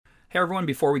Hey everyone,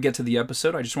 before we get to the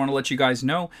episode, I just want to let you guys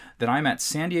know that I'm at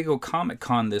San Diego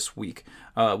Comic-Con this week.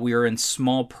 We are in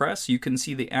Small Press. You can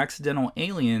see the Accidental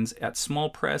Aliens at Small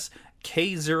Press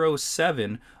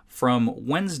K07 from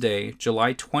Wednesday,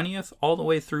 July 20th, all the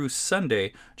way through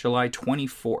Sunday, July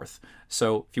 24th.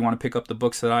 So if you want to pick up the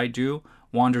books that I do,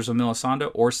 Wanderers of Melisande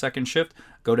or Second Shift,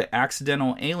 go to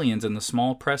Accidental Aliens in the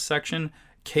Small Press section,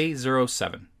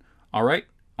 K07. All right,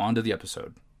 on to the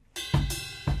episode.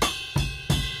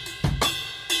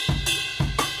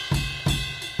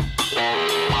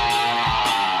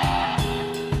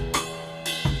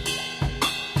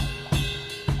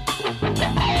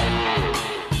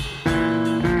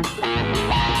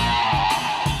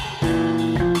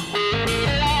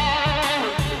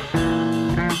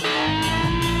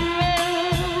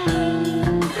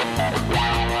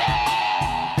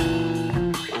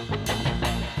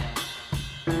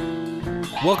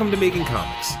 Welcome to Making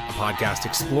Comics, a podcast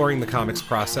exploring the comics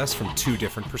process from two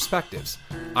different perspectives.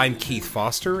 I'm Keith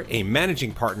Foster, a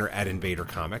managing partner at Invader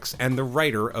Comics and the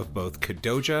writer of both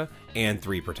Kadoja and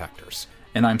Three Protectors.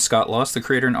 And I'm Scott Loss, the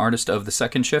creator and artist of The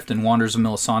Second Shift and Wanderers of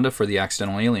Melisande for the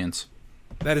Accidental Aliens.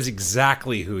 That is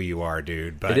exactly who you are,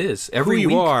 dude. But it is. Every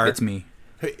week, it's me.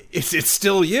 It's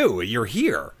still you. You're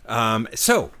here.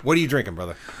 So, what are you drinking,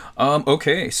 brother?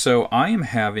 Okay, so I am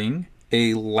having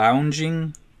a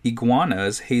Lounging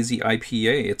Iguanas Hazy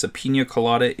IPA. It's a Pina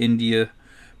Colada India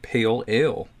Pale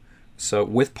Ale. So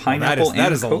with pineapple and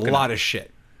that is coconut. a lot of shit.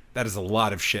 That is a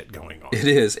lot of shit going on. It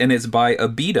is, and it's by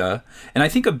Abita. And I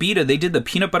think Abita, they did the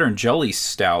peanut butter and jelly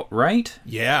stout, right?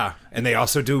 Yeah, and they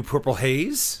also do Purple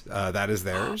Haze. That is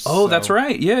theirs. Oh, so. That's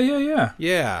right. Yeah.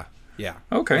 Yeah.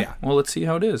 Okay, yeah. Well, let's see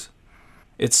how it is.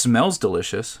 It smells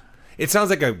delicious. It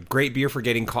sounds like a great beer for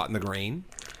getting caught in the grain.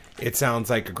 It sounds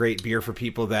like a great beer for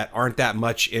people that aren't that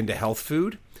much into health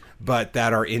food, but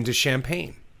that are into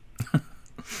champagne.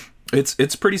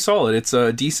 It's pretty solid. It's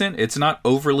decent. It's not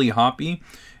overly hoppy.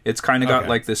 It's kind of got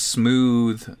like this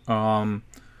smooth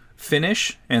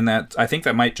finish, and that I think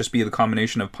that might just be the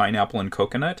combination of pineapple and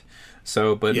coconut.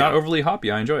 So, but not overly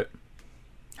hoppy. I enjoy it.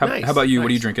 How about you? Nice.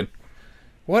 What are you drinking?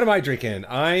 What am I drinking?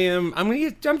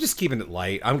 I'm just keeping it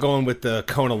light. I'm going with the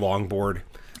Kona Longboard.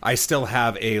 I still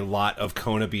have a lot of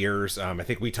Kona beers. I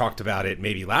think we talked about it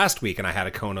maybe last week, and I had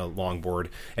a Kona Longboard,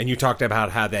 and you talked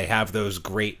about how they have those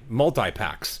great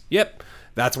multi-packs. Yep,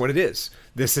 that's what it is.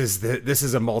 This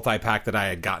is a multi-pack that I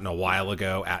had gotten a while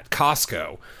ago at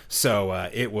Costco. So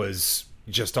it was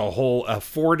just a whole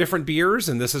 4 different beers,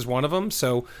 and this is one of them.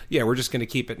 So yeah, we're just going to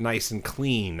keep it nice and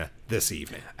clean this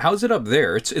evening. How's it up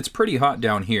there? It's pretty hot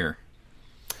down here.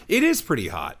 It is pretty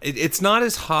hot. It's not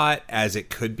as hot as it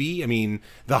could be. I mean,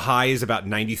 the high is about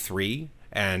 93,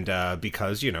 and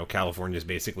because, California is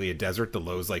basically a desert, the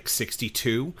low's like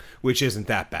 62, which isn't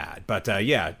that bad. But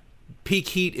yeah, peak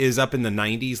heat is up in the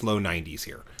 90s, low 90s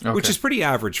here, which is pretty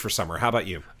average for summer. How about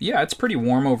you? Yeah, it's pretty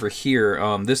warm over here.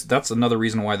 That's another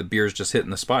reason why the beer's just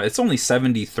hitting the spot. It's only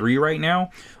 73 right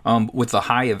now, with the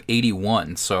high of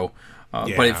 81, so...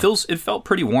 But it felt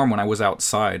pretty warm when I was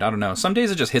outside. I don't know. Some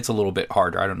days it just hits a little bit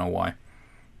harder. I don't know why.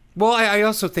 Well, I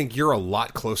also think you're a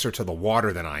lot closer to the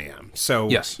water than I am. So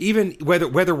yes. Even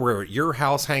whether we're at your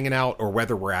house hanging out or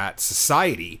whether we're at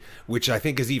Society, which I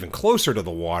think is even closer to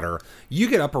the water, you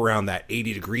get up around that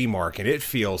 80-degree mark and it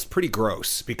feels pretty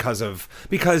gross because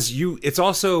it's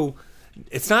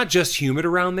not just humid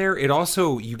around there. It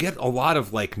also, you get a lot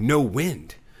of like no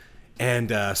wind.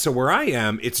 And so where I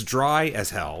am, it's dry as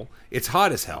hell, it's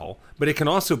hot as hell, but it can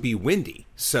also be windy.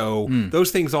 So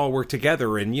those things all work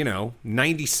together, and,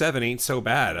 97 ain't so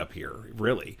bad up here,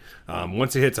 really.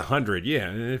 Once it hits 100,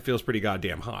 yeah, it feels pretty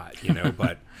goddamn hot,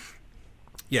 but...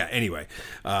 Yeah, anyway.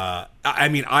 I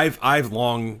mean, I have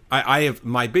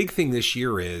my big thing this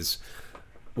year is,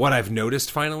 what I've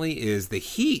noticed finally is the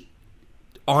heat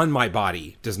on my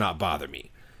body does not bother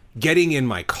me. Getting in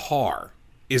my car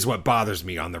is what bothers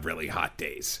me on the really hot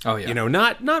days. Oh yeah.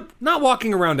 Not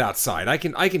walking around outside. I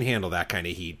can handle that kind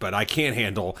of heat, but I can't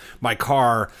handle my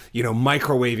car,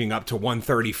 microwaving up to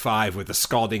 135 with a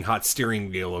scalding hot steering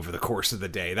wheel over the course of the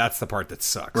day. That's the part that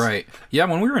sucks. Right. Yeah,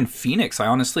 when we were in Phoenix, I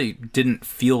honestly didn't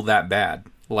feel that bad.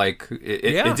 Like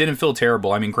it didn't feel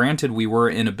terrible. I mean, granted, we were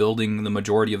in a building the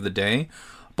majority of the day,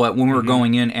 but when we were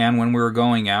going in and when we were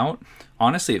going out,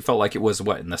 honestly, it felt like it was,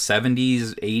 in the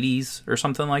 70s, 80s, or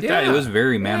something like that. It was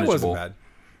very manageable. It wasn't bad.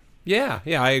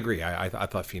 Yeah, I agree. I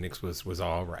thought Phoenix was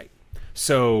all right.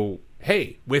 So,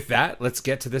 hey, with that, let's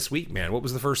get to this week, man. What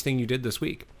was the first thing you did this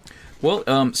week?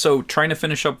 Well, so trying to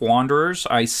finish up Wanderers,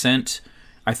 I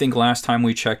think last time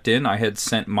we checked in, I had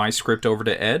sent my script over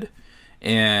to Ed,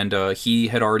 and he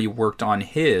had already worked on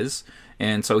his,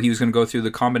 And so he was going to go through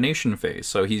the combination phase.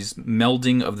 So he's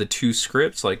melding of the two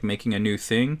scripts, like making a new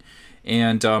thing.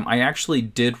 And I actually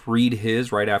did read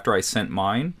his right after I sent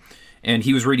mine. And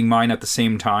he was reading mine at the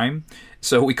same time.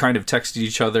 So we kind of texted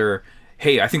each other,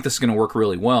 hey, I think this is going to work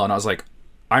really well. And I was like,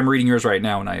 I'm reading yours right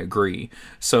now, and I agree.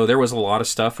 So there was a lot of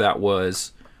stuff that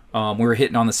was, we were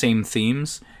hitting on the same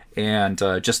themes, and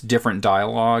just different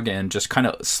dialogue, and just kind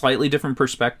of slightly different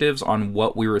perspectives on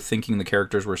what we were thinking the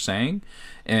characters were saying.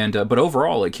 And but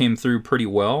overall, it came through pretty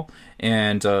well.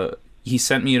 And he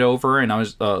sent me it over, and I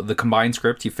was the combined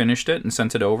script. He finished it and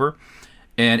sent it over,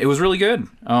 and it was really good.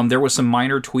 There was some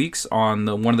minor tweaks on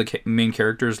one of the main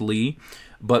characters, Lee.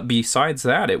 But besides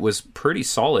that, it was pretty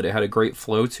solid. It had a great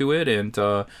flow to it, and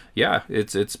yeah,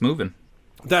 it's moving.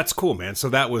 That's cool, man. So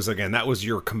that was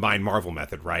your combined Marvel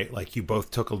method, right? Like you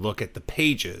both took a look at the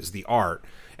pages, the art,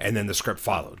 and then the script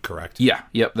followed, correct? Yeah,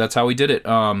 yep, that's how we did it.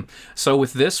 So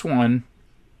with this one,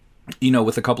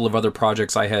 with a couple of other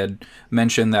projects, I had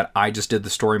mentioned that I just did the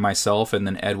story myself, and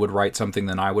then Ed would write something,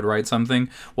 then I would write something.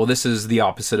 Well, this is the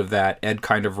opposite of that. Ed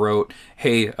kind of wrote,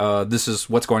 hey, this is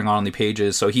what's going on the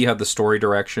pages. So he had the story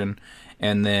direction,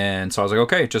 and then so I was like,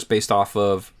 okay, just based off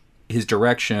of his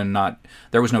direction,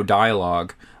 there was no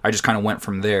dialogue. I just kind of went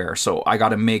from there. So I got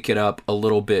to make it up a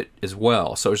little bit as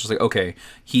well. So it's just like, okay,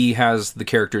 he has the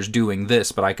characters doing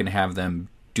this, but I can have them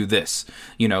do this,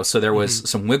 so there was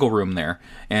some wiggle room there.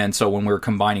 And so when we were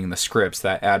combining the scripts,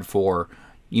 that add for,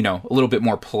 a little bit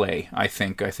more play, I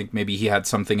think maybe he had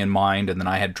something in mind and then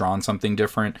I had drawn something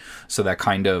different. So that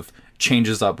kind of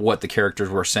changes up what the characters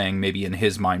were saying maybe in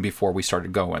his mind before we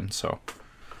started going. So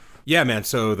yeah, man.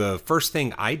 So the first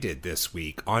thing I did this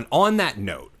week on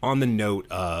the note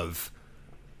of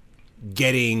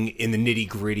getting in the nitty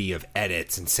gritty of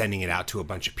edits and sending it out to a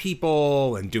bunch of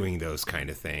people and doing those kind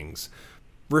of things,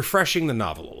 refreshing the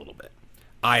novel a little bit.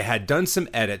 I had done some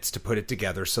edits to put it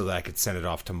together so that I could send it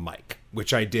off to Mike,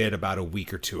 which I did about a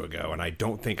week or two ago, and I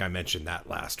don't think I mentioned that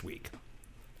last week.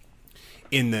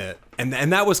 And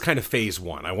that was kind of phase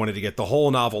one. I wanted to get the whole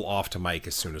novel off to Mike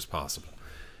as soon as possible.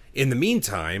 In the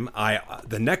meantime,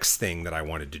 the next thing that I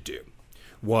wanted to do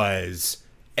was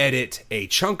edit a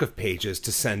chunk of pages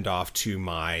to send off to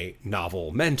my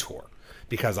novel mentor,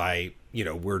 because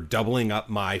we're doubling up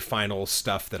my final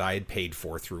stuff that I had paid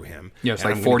for through him. Yeah, it's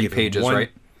like 40 pages, right?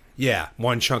 Yeah,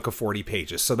 one chunk of 40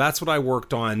 pages. So that's what I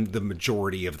worked on the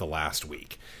majority of the last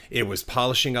week. It was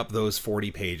polishing up those 40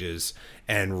 pages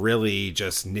and really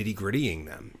just nitty-grittying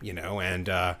them,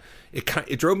 and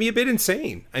it drove me a bit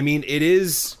insane. I mean, it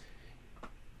is,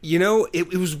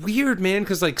 it was weird, man,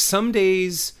 because like some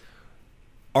days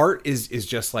art is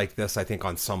just like this, I think,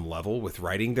 on some level with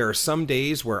writing. There are some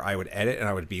days where I would edit and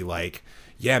I would be like,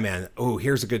 yeah, man, oh,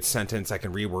 here's a good sentence. I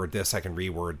can reword this. I can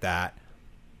reword that.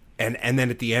 And then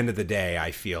at the end of the day,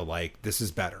 I feel like this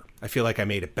is better. I feel like I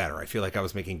made it better. I feel like I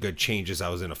was making good changes. I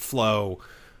was in a flow.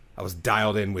 I was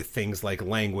dialed in with things like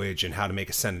language and how to make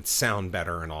a sentence sound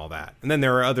better and all that. And then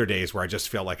there are other days where I just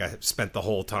feel like I spent the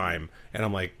whole time and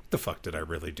I'm like, the fuck did I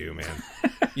really do, man?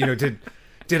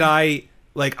 Did I...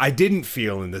 Like, I didn't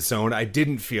feel in the zone. I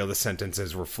didn't feel the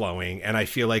sentences were flowing. And I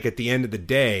feel like at the end of the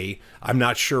day, I'm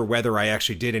not sure whether I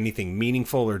actually did anything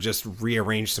meaningful or just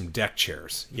rearranged some deck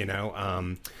chairs,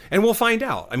 And we'll find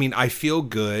out. I mean, I feel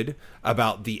good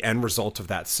about the end result of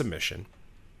that submission.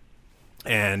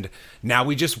 And now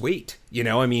we just wait,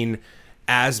 I mean,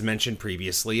 as mentioned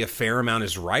previously, a fair amount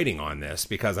is riding on this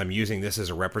because I'm using this as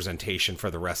a representation for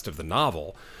the rest of the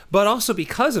novel. But also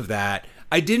because of that,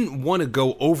 I didn't want to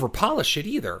go over polish it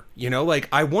either. Like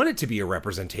I want it to be a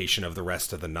representation of the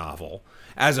rest of the novel,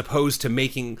 as opposed to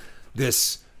making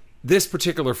this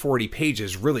particular 40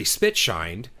 pages really spit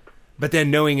shined, but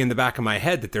then knowing in the back of my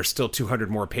head that there's still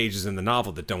 200 more pages in the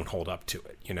novel that don't hold up to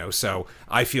it. So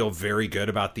I feel very good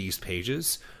about these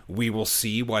pages. We will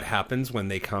see what happens when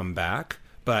they come back,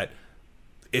 but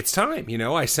it's time.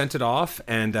 I sent it off,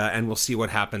 and we'll see what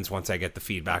happens once I get the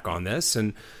feedback on this.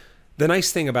 And the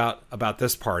nice thing about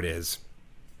this part is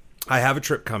I have a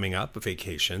trip coming up, a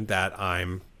vacation that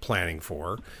I'm planning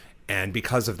for, and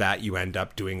because of that, you end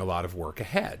up doing a lot of work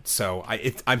ahead. So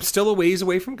I'm still a ways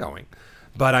away from going,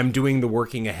 but I'm doing the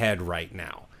working ahead right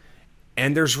now.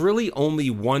 And there's really only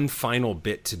one final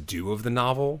bit to do of the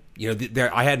novel.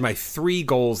 I had my 3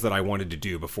 goals that I wanted to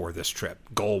do before this trip.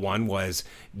 Goal 1 was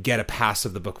get a pass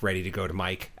of the book ready to go to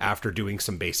Mike after doing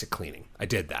some basic cleaning. I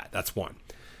did that. That's 1.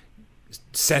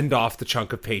 Send off the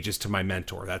chunk of pages to my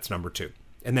mentor. That's number 2.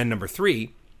 And then number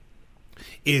 3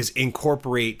 is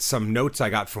incorporate some notes I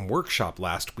got from workshop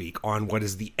last week on what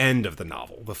is the end of the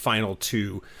novel, the final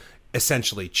 2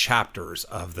 essentially chapters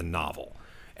of the novel.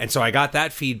 And so I got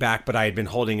that feedback, but I had been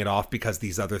holding it off because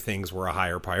these other things were a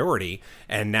higher priority.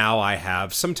 And now I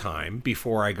have some time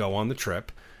before I go on the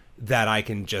trip that I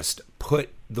can just put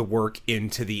the work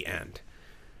into the end.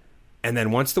 And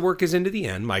then once the work is into the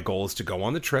end, my goal is to go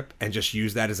on the trip and just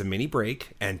use that as a mini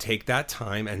break and take that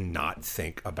time and not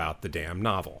think about the damn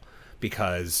novel.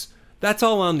 Because that's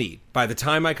all I'll need. By the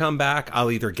time I come back, I'll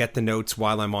either get the notes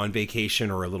while I'm on vacation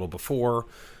or a little before,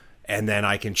 and then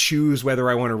I can choose whether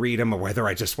I want to read them or whether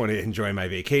I just want to enjoy my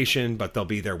vacation, but they'll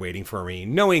be there waiting for me.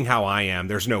 Knowing how I am,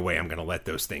 there's no way I'm going to let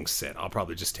those things sit. I'll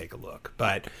probably just take a look.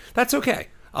 But that's okay.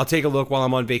 I'll take a look while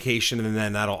I'm on vacation, and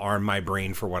then that'll arm my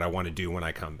brain for what I want to do when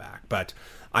I come back. But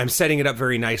I'm setting it up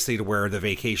very nicely to where the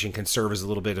vacation can serve as a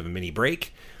little bit of a mini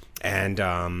break. And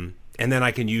then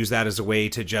I can use that as a way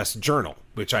to just journal,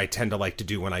 which I tend to like to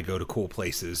do when I go to cool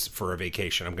places for a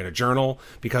vacation. I'm going to journal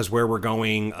because where we're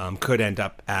going could end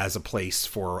up as a place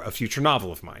for a future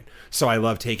novel of mine. So I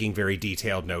love taking very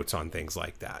detailed notes on things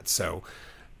like that. So,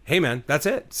 hey, man, that's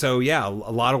it. So, yeah, a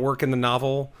lot of work in the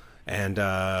novel. And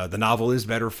the novel is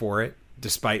better for it,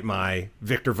 despite my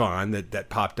Victor Vaughn that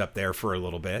popped up there for a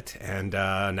little bit. And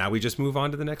now we just move on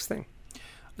to the next thing.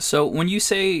 So when you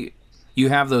say you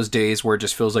have those days where it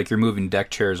just feels like you're moving deck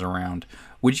chairs around,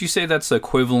 would you say that's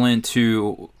equivalent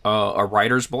to a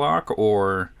writer's block,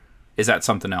 or is that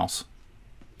something else?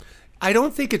 I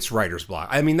don't think it's writer's block.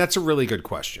 I mean, that's a really good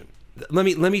question. Let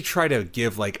me try to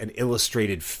give like an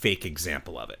illustrated fake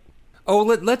example of it. Oh,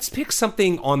 let's pick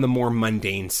something on the more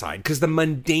mundane side, because the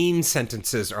mundane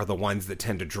sentences are the ones that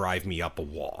tend to drive me up a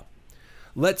wall.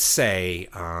 Let's say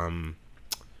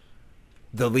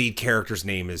the lead character's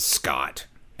name is Scott,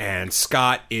 and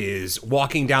Scott is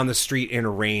walking down the street in a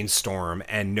rainstorm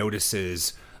and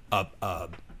notices a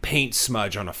paint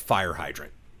smudge on a fire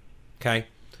hydrant. Okay?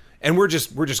 And we're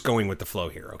just going with the flow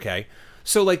here, okay?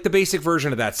 So like the basic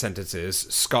version of that sentence is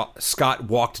Scott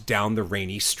walked down the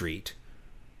rainy street,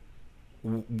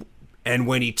 and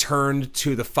when he turned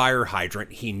to the fire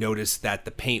hydrant, he noticed that the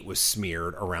paint was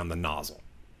smeared around the nozzle.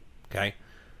 Okay?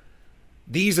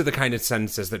 These are the kind of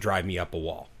sentences that drive me up a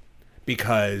wall,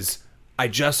 because I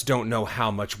just don't know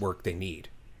how much work they need.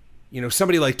 You know,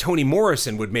 somebody like Toni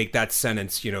Morrison would make that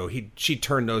sentence, you know, she'd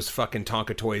turn those fucking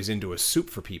Tonka toys into a soup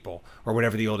for people, or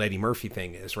whatever the old Eddie Murphy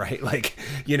thing is, right? Like,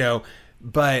 you know,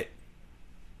 but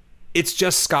it's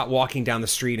just Scott walking down the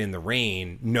street in the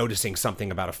rain, noticing something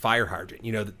about a fire hydrant.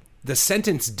 You know, the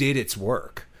sentence did its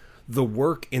work. The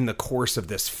work in the course of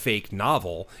this fake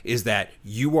novel is that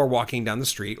you are walking down the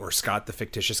street, or Scott, the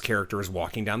fictitious character, is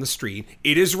walking down the street.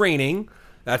 It is raining.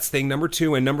 That's thing number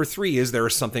 2. And number 3 is there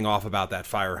is something off about that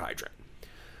fire hydrant.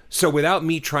 So without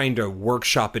me trying to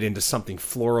workshop it into something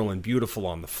floral and beautiful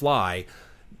on the fly,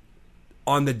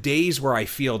 on the days where I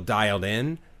feel dialed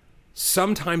in,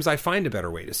 sometimes I find a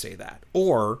better way to say that.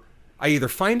 Or I either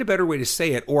find a better way to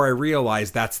say it, or I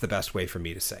realize that's the best way for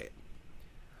me to say it.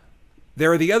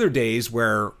 There are the other days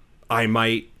where I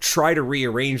might try to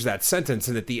rearrange that sentence,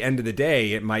 and at the end of the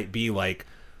day, it might be like,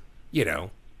 you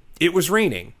know, it was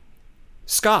raining.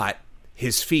 Scott,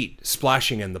 his feet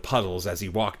splashing in the puddles as he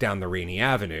walked down the rainy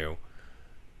avenue,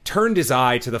 turned his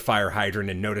eye to the fire hydrant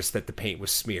and noticed that the paint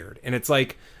was smeared. And it's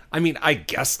like, I mean, I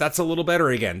guess that's a little better.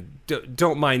 Again,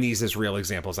 don't mind these as real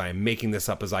examples. I am making this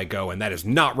up as I go, and that is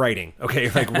not writing. Okay,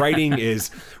 like writing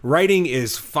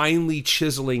is finely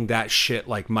chiseling that shit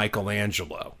like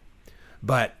Michelangelo.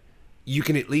 But you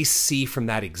can at least see from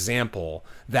that example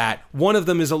that one of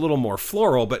them is a little more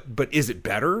floral, but is it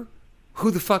better?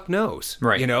 Who the fuck knows?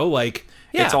 Right. You know, like,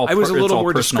 yeah, it's all I was a little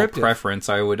more personal descriptive. Preference.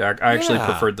 I actually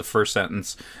preferred the first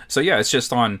sentence. So yeah, it's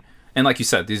just on. And like you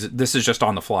said, this is just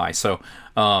on the fly. So,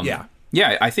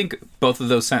 yeah, I think both of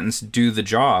those sentences do the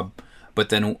job, but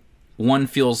then one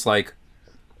feels like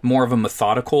more of a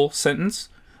methodical sentence,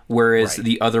 whereas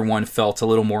the other one felt a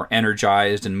little more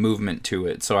energized and movement to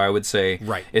it. So I would say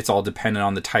it's all dependent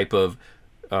on the type of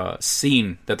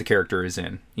scene that the character is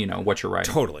in, you know, what you're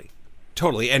writing.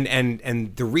 Totally.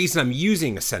 And the reason I'm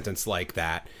using a sentence like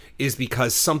that is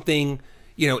because something,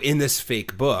 you know, in this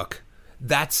fake book,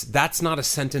 that's not a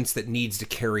sentence that needs to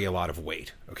carry a lot of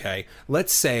weight, okay?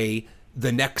 Let's say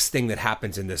the next thing that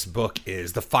happens in this book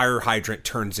is the fire hydrant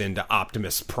turns into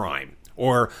Optimus Prime,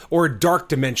 or Dark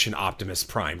Dimension Optimus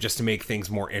Prime, just to make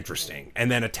things more interesting, and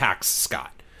then attacks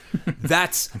Scott.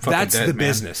 That's dead, the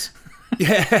business.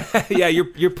 Yeah,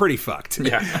 you're pretty fucked.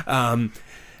 Yeah.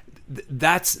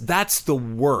 That's the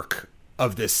work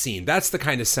of this scene. That's the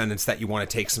kind of sentence that you want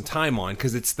to take some time on,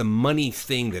 because it's the money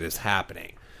thing that is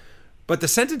happening. But the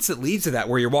sentence that leads to that,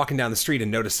 where you're walking down the street and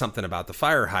notice something about the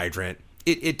fire hydrant,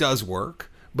 it does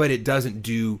work. but it doesn't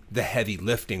do the heavy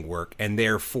lifting work. And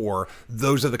therefore,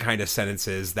 those are the kind of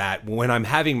sentences that when I'm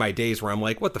having my days where I'm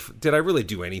like, did I really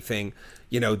do anything?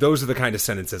 Those are the kind of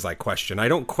sentences I question. I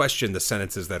don't question the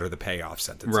sentences that are the payoff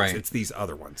sentences. Right. It's these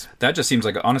other ones. That just seems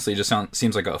like, honestly,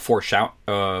 seems like a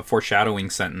foreshadowing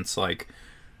sentence. Like,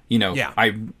 Yeah.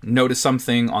 I noticed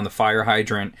something on the fire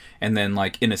hydrant, and then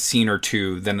like in a scene or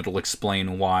two, then it'll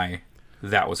explain why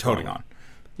that was going on.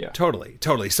 Yeah.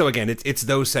 Totally. So again, it's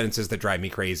those sentences that drive me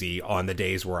crazy on the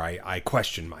days where I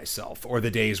question myself, or the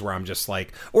days where I'm just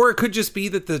like, or it could just be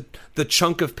that the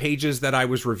chunk of pages that I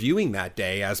was reviewing that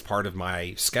day as part of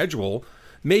my schedule,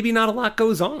 maybe not a lot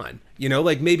goes on.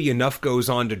 Like maybe enough goes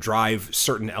on to drive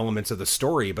certain elements of the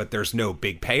story, but there's no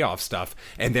big payoff stuff,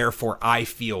 and therefore I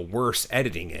feel worse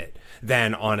editing it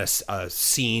than on a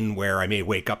scene where I may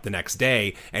wake up the next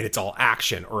day and it's all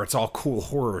action, or it's all cool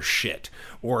horror shit,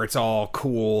 or it's all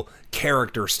cool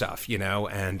character stuff,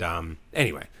 And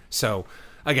anyway, so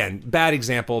again, bad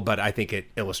example, but I think it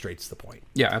illustrates the point.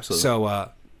 Yeah, absolutely.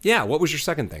 So, what was your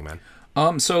second thing, man?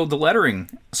 So the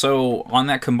lettering. So on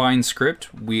that combined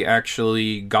script, we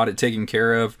actually got it taken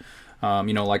care of.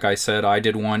 Like I said, I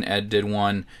did one, Ed did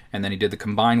one, and then he did the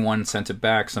combined one, sent it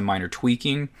back, some minor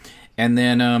tweaking. And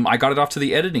then I got it off to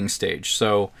the editing stage.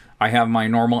 So I have my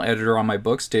normal editor on my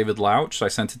books, David Louch. So I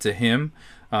sent it to him.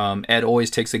 Ed always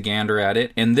takes a gander at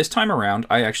it. And this time around,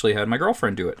 I actually had my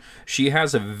girlfriend do it. She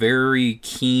has a very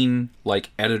keen,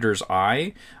 editor's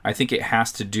eye. I think it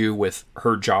has to do with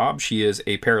her job. She is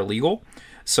a paralegal.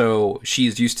 So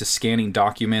she's used to scanning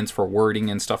documents for wording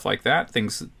and stuff like that.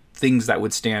 Things that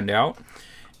would stand out.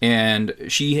 And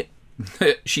she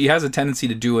has a tendency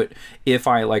to do it if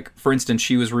I, for instance,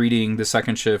 she was reading the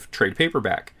Second Shift trade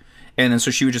paperback. And then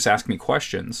so she would just ask me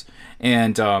questions.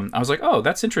 And I was like, oh,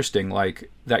 that's interesting,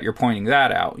 that you're pointing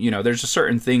that out. There's just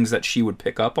certain things that she would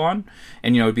pick up on.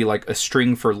 And, it'd be like a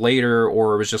string for later,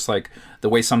 or it was just like the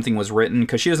way something was written.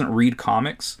 Because she doesn't read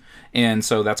comics. And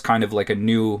so that's kind of like a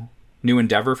new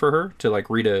endeavor for her to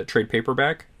read a trade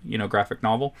paperback, graphic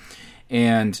novel.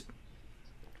 And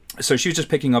so she was just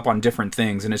picking up on different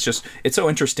things, and it's so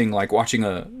interesting, watching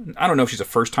I don't know if she's a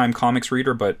first-time comics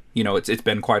reader, but, it's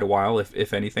been quite a while,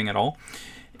 if anything at all.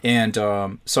 And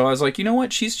so I was like, you know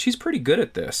what, she's pretty good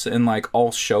at this, and,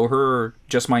 I'll show her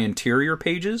just my interior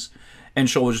pages, and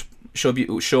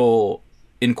she'll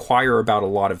inquire about a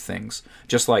lot of things,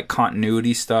 just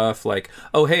continuity stuff,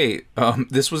 oh, hey,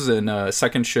 this was in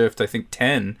Second Shift, I think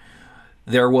 10,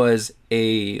 there was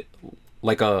a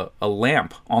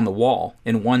lamp on the wall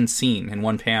in one scene, in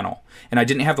one panel. And I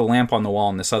didn't have the lamp on the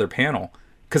wall in this other panel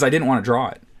because I didn't want to draw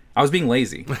it. I was being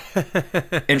lazy.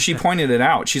 And she pointed it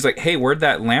out. She's like, hey, where'd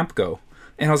that lamp go?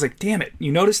 And I was like, damn it,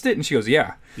 you noticed it? And she goes,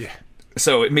 yeah. Yeah.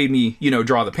 So it made me,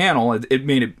 draw the panel. It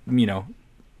made it,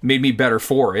 made me better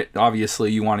for it.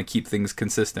 Obviously, you want to keep things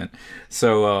consistent.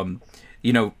 So,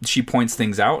 she points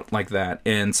things out like that.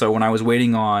 And so when I was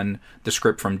waiting on the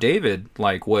script from David,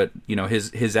 what,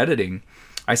 his editing,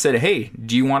 I said, hey,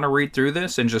 do you want to read through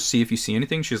this and just see if you see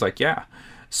anything? She's like, yeah.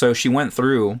 So she went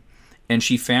through and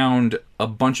she found a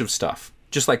bunch of stuff,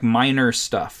 just minor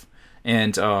stuff.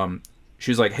 And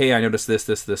she was like, hey, I noticed this,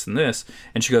 and this.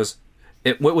 And she goes,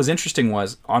 what was interesting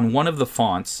was on one of the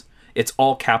fonts, it's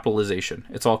all capitalization.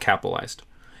 It's all capitalized.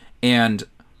 And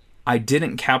I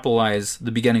didn't capitalize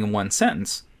the beginning of one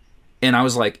sentence. And I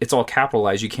was like, it's all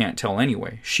capitalized. You can't tell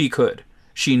anyway. She could.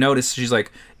 She noticed, she's like,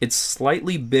 it's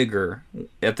slightly bigger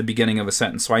at the beginning of a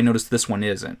sentence. So I noticed this one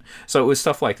isn't. So it was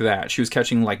stuff like that. She was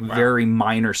catching very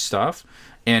minor stuff.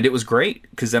 And it was great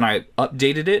because then I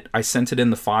updated it. I sent it in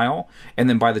the file. And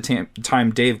then by the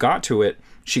time Dave got to it,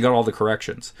 she got all the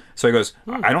corrections. So he goes,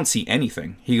 I don't see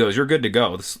anything. He goes, you're good to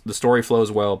go. The story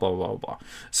flows well, blah, blah, blah, blah.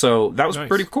 So that was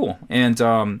pretty cool. And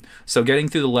so getting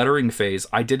through the lettering phase,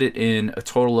 I did it in a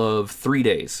total of 3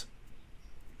 days.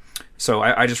 So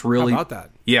I just really... How about that?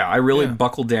 Yeah, I really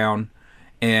buckled down.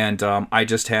 And I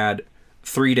just had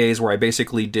 3 days where I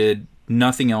basically did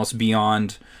nothing else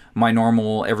beyond my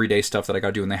normal everyday stuff that I got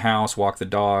to do in the house, walk the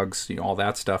dogs, all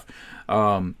that stuff.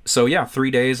 So yeah,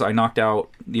 3 days, I knocked out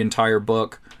the entire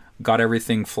book, got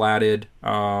everything flatted.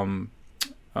 So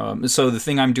the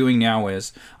thing I'm doing now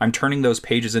is I'm turning those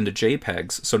pages into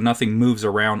JPEGs, so nothing moves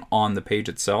around on the page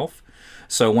itself.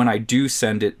 So when I do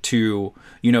send it to,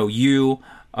 you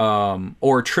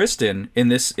or Tristan, in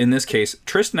this case,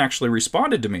 Tristan actually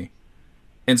responded to me.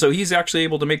 And so he's actually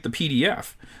able to make the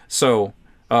PDF. So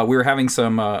we were having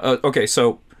some... okay,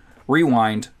 so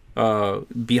rewind.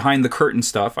 Behind the curtain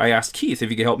stuff, I asked Keith if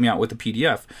he could help me out with the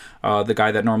PDF. The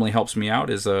guy that normally helps me out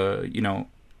is,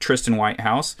 Tristan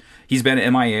Whitehouse. He's been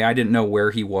at MIA. I didn't know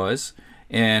where he was.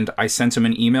 And I sent him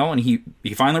an email, and he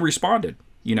finally responded.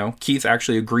 Keith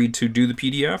actually agreed to do the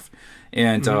PDF.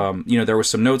 And, there was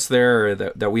some notes there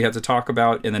that we had to talk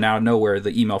about. And then out of nowhere,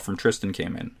 the email from Tristan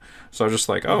came in. So I was just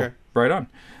like, okay. Right on.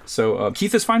 So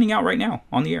Keith is finding out right now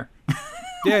on the air.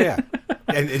 Yeah.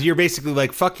 And you're basically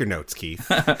like, fuck your notes, Keith.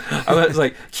 I was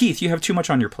like, Keith, you have too much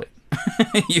on your plate.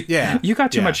 You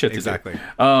got too much shit to do. Exactly. You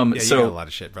got a lot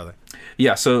of shit, brother.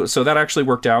 Yeah, so that actually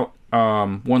worked out.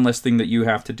 One less thing that you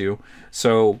have to do.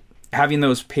 So having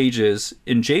those pages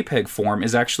in JPEG form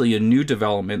is actually a new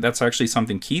development. That's actually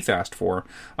something Keith asked for,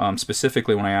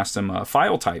 specifically when I asked him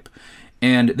file type.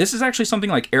 And this is actually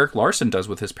something like Eric Larson does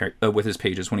with his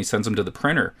pages when he sends them to the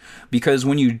printer. Because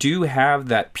when you do have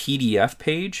that PDF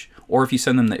page, or if you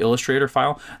send them the Illustrator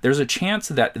file, there's a chance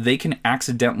that they can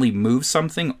accidentally move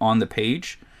something on the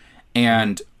page.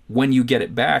 And when you get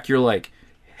it back, you're like,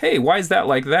 hey, why is that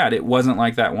like that? It wasn't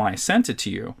like that when I sent it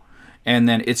to you. And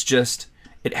then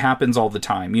it happens all the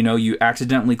time. You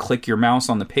accidentally click your mouse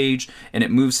on the page and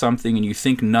it moves something and you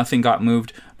think nothing got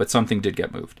moved, but something did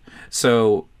get moved.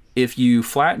 So if you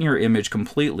flatten your image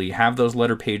completely, have those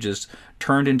letter pages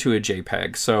turned into a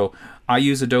JPEG. So I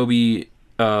use Adobe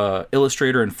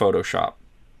Illustrator and Photoshop.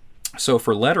 So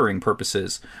for lettering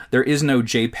purposes, there is no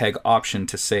JPEG option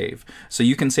to save. So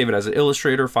you can save it as an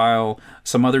Illustrator file,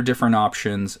 some other different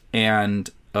options, and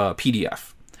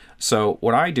PDF. So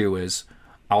what I do is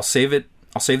I'll save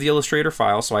the Illustrator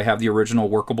file, so I have the original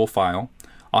workable file.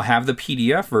 I'll have the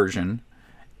PDF version,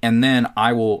 and then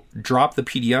I will drop the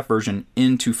PDF version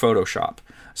into Photoshop.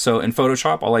 So in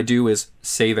Photoshop, all I do is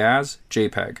save as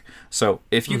JPEG. So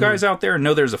if you guys out there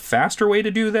know there's a faster way to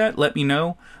do that, let me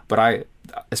know. But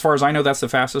as far as I know, that's the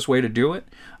fastest way to do it.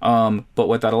 But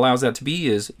what that allows that to be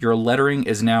is your lettering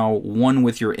is now one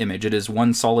with your image. It is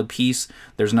one solid piece.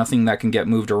 There's nothing that can get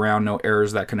moved around, no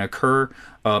errors that can occur,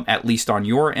 at least on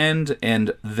your end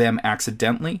and them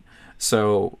accidentally.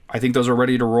 So I think those are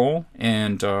ready to roll.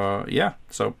 And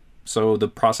so the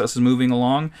process is moving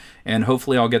along, and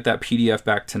hopefully I'll get that PDF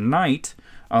back tonight,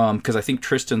 because I think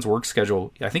Tristan's work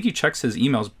schedule, I think he checks his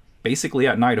emails basically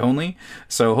at night only.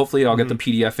 So hopefully I'll get the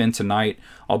PDF in tonight.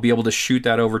 I'll be able to shoot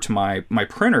that over to my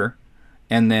printer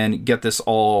and then get this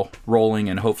all rolling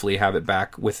and hopefully have it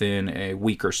back within a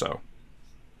week or so.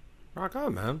 Rock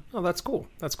on, man. Oh, that's cool.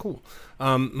 That's cool.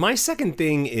 My second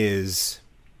thing is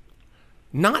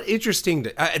not interesting.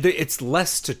 It's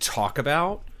less to talk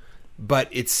about, but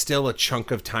it's still a chunk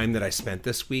of time that I spent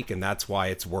this week, and that's why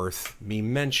it's worth me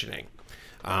mentioning.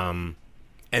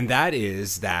 And that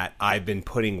is that I've been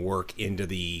putting work into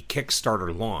the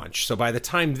Kickstarter launch. So by the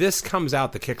time this comes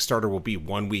out, the Kickstarter will be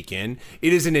 1 week in.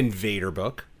 It is an Invader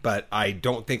book, but I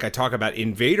don't think I talk about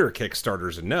Invader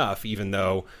Kickstarters enough, even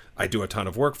though I do a ton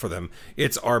of work for them.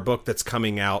 It's our book that's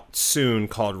coming out soon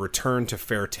called Return to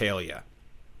Fairtalia.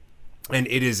 And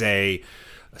it is a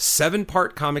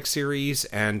 7-part comic series,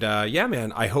 and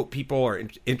man, I hope people are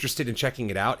interested in checking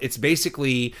it out. It's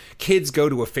basically kids go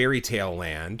to a fairy tale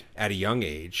land at a young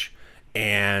age,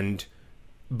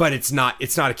 but it's not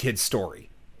a kid's story.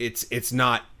 It's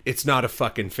not a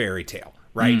fucking fairy tale,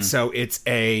 right? So it's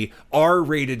a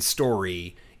R-rated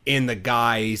story in the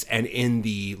guise and in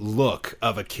the look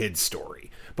of a kid's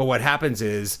story. But what happens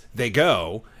is they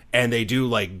go and they do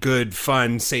like good,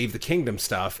 fun, save the kingdom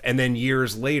stuff, and then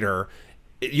years later,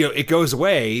 it goes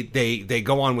away, they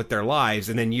go on with their lives,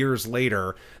 and then years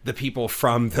later, the people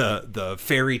from the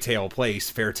fairy tale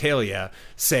place, Fairtalia,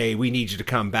 say, we need you to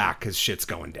come back because shit's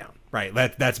going down, right?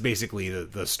 That's basically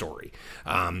the story.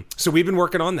 So we've been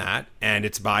working on that, and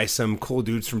it's by some cool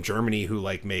dudes from Germany who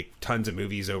make tons of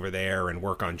movies over there and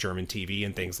work on German TV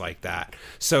and things like that.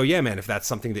 So yeah, man, if that's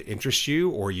something that interests you,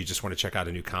 or you just want to check out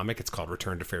a new comic, it's called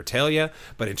Return to Fairtalia.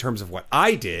 But in terms of what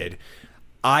I did,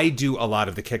 I do a lot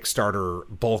of the Kickstarter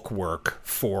bulk work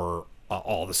for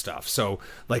all the stuff. So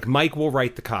Mike will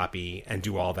write the copy and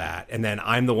do all that. And then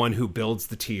I'm the one who builds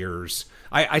the tiers.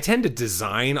 I tend to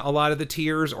design a lot of the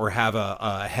tiers, or have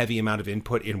a heavy amount of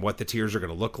input in what the tiers are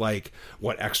going to look like,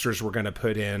 what extras we're going to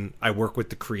put in. I work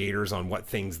with the creators on what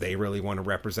things they really want to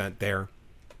represent there.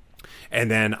 And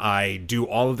then I do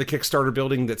all of the Kickstarter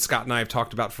building that Scott and I have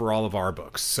talked about for all of our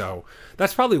books. So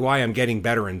that's probably why I'm getting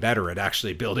better and better at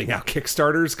actually building out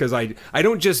Kickstarters, because I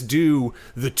don't just do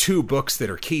the 2 books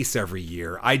that are Keith's every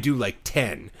year. I do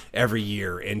 10 every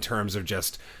year in terms of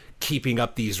just keeping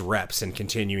up these reps and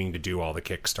continuing to do all the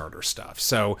Kickstarter stuff.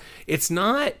 So it's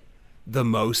not the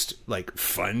most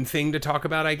fun thing to talk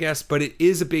about, I guess, but it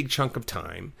is a big chunk of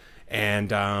time.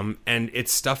 And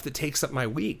it's stuff that takes up my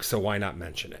week, so why not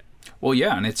mention it? Well,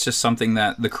 yeah, and it's just something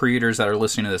that the creators that are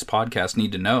listening to this podcast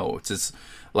need to know. It's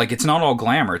not all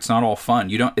glamour. It's not all fun.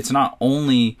 It's not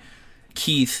only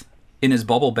Keith in his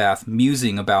bubble bath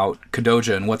musing about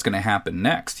Kadoja and what's going to happen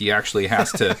next. He actually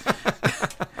has to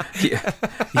he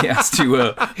has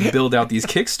to build out these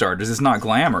Kickstarters. It's not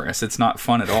glamorous. It's not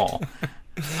fun at all.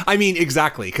 I mean,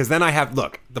 exactly, because then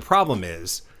the problem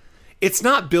is, it's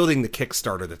not building the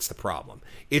Kickstarter that's the problem.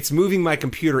 It's moving my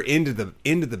computer into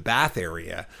the bath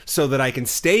area so that I can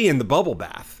stay in the bubble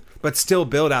bath, but still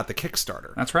build out the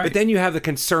Kickstarter. That's right. But then you have the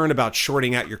concern about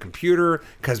shorting out your computer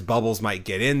because bubbles might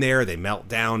get in there, they melt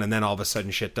down, and then all of a sudden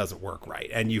shit doesn't work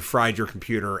right, and you fried your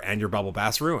computer and your bubble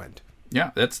bath's ruined.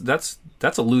 Yeah, that's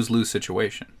a lose-lose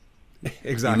situation.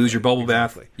 Exactly. You lose your bubble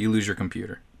bath, you lose your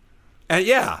computer.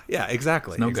 Yeah,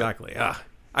 exactly. No exactly.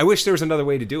 I wish there was another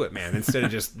way to do it, man, instead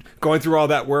of just going through all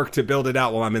that work to build it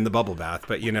out while I'm in the bubble bath.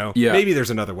 But, maybe there's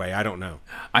another way. I don't know.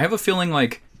 I have a feeling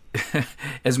like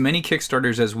as many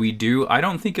Kickstarters as we do, I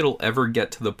don't think it'll ever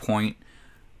get to the point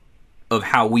of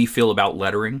how we feel about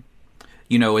lettering.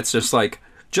 It's just like,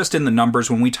 just in the numbers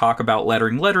when we talk about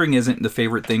lettering isn't the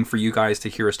favorite thing for you guys to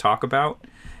hear us talk about.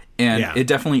 And it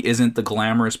definitely isn't the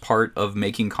glamorous part of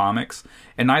making comics.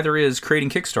 And neither is creating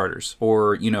Kickstarters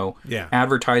or,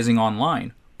 advertising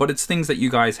online. But it's things that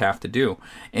you guys have to do.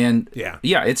 And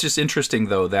it's just interesting,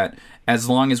 though, that as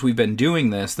long as we've been doing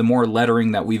this, the more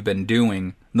lettering that we've been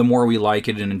doing, the more we like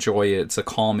it and enjoy it. It's a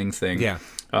calming thing. Yeah.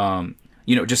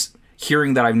 Just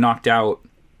hearing that I've knocked out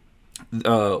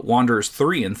Wanderers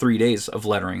 3 in 3 days of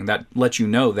lettering, that lets you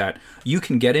know that you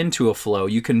can get into a flow.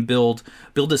 You can build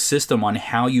a system on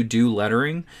how you do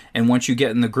lettering, and once you get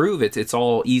in the groove, it's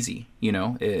all easy.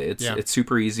 It's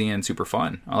super easy and super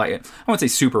fun. I like it. I won't say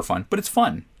super fun, but it's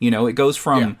fun. It goes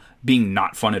from being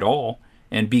not fun at all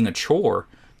and being a chore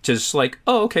to just like,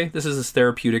 oh, okay, this is this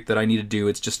therapeutic that I need to do.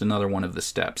 It's just another one of the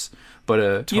steps.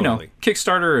 But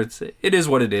Kickstarter, it is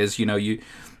what it is.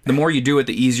 The more you do it,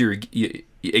 the easier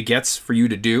it gets for you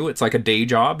to do. It's like a day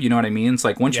job, you know what I mean? It's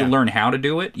like once you learn how to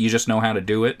do it, you just know how to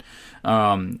do it.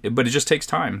 But it just takes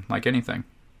time, like anything.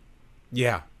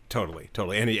 Yeah, totally.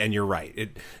 And you're right.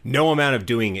 No amount of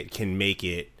doing it can make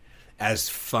it as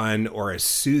fun or as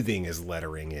soothing as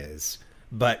lettering is,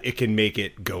 but it can make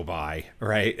it go by,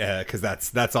 right? Because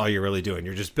that's all you're really doing.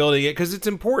 You're just building it because it's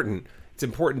important. It's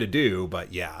important to do, but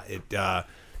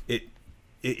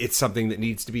it's something that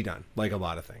needs to be done, like a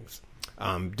lot of things.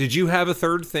 Did you have a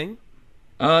third thing?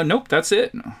 Nope, that's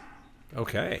it.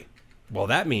 Okay. Well,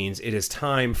 that means it is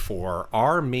time for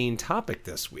our main topic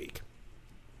this week.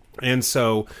 And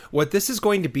so what this is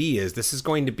going to be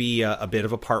a bit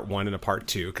of a part 1 and a part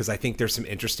 2, because I think there's some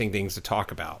interesting things to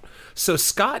talk about. So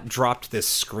Scott dropped this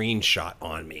screenshot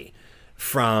on me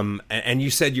and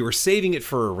you said you were saving it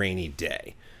for a rainy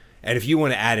day. And if you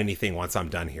want to add anything once I'm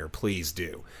done here, please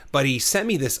do. But he sent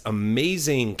me this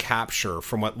amazing capture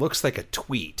from what looks like a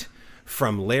tweet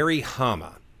from Larry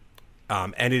Hama.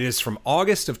 And it is from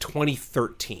August of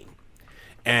 2013.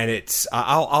 And it's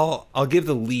I'll give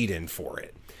the lead in for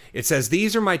it. It says,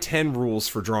 "These are my 10 rules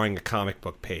for drawing a comic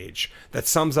book page that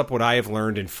sums up what I have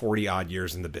learned in 40 odd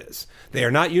years in the biz. They are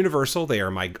not universal. They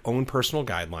are my own personal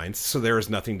guidelines, so there is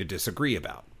nothing to disagree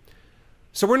about."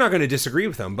 So we're not going to disagree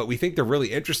with them, but we think they're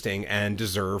really interesting and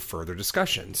deserve further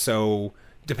discussion. So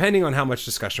depending on how much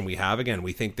discussion we have, again,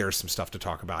 we think there's some stuff to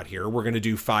talk about here. We're going to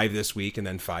do 5 this week and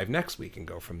then 5 next week and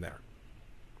go from there.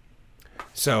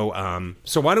 So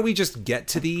why don't we just get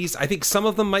to these? I think some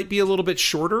of them might be a little bit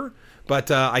shorter,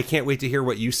 but I can't wait to hear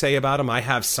what you say about them. I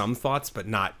have some thoughts, but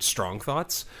not strong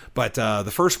thoughts. But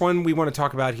the first one we want to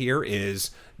talk about here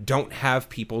is don't have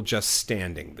people just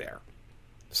standing there.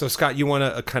 So, Scott, you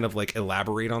want to kind of like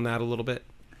elaborate on that a little bit?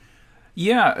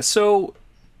 Yeah, so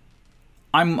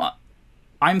I'm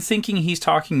thinking he's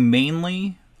talking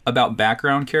mainly about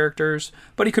background characters,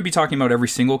 but he could be talking about every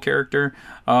single character.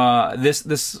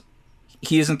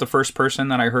 He isn't the first person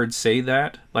that I heard say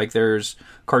that. Like, there's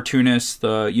cartoonists,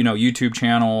 YouTube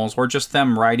channels, or just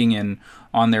them writing in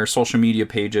on their social media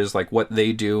pages, like what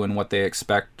they do and what they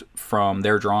expect from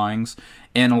their drawings.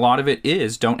 And a lot of it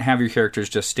is don't have your characters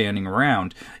just standing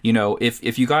around.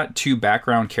 If you got 2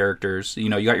 background characters, you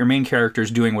got your main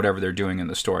characters doing whatever they're doing in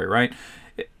the story, right?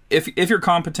 If you're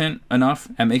competent enough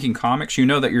at making comics, you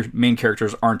know that your main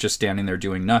characters aren't just standing there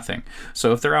doing nothing.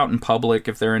 So if they're out in public,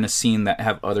 if they're in a scene that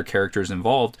have other characters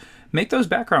involved, make those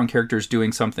background characters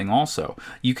doing something also.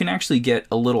 You can actually get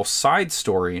a little side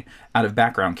story out of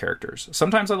background characters.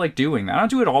 Sometimes I like doing that. I don't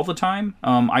do it all the time.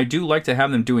 I do like to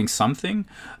have them doing something,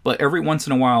 but every once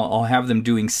in a while I'll have them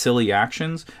doing silly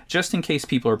actions just in case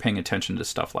people are paying attention to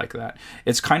stuff like that.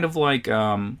 It's kind of like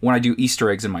when I do Easter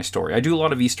eggs in my story. I do a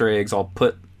lot of Easter eggs. I'll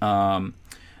put some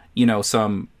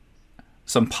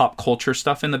pop culture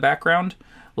stuff in the background.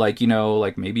 like,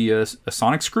 like maybe a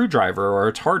sonic screwdriver or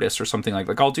a TARDIS or something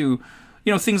like I'll do,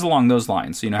 things along those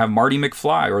lines. Have Marty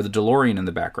McFly or the DeLorean in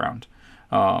the background.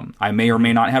 I may or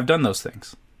may not have done those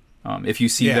things. If you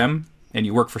see them and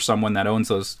you work for someone that owns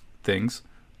those things,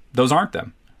 those aren't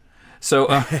them. So,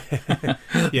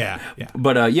 yeah.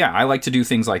 But I like to do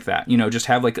things like that. Just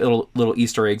have like little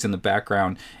Easter eggs in the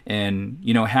background, and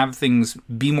have things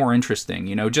be more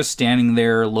interesting. Just standing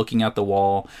there looking at the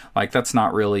wall, like that's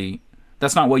not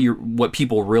what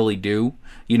people really do.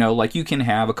 Like you can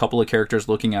have a couple of characters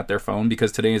looking at their phone,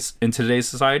 because in today's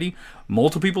society,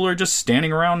 multiple people are just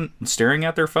standing around staring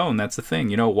at their phone. That's the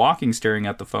thing, walking, staring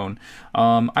at the phone.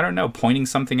 I don't know, pointing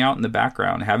something out in the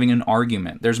background, having an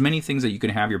argument. There's many things that you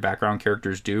can have your background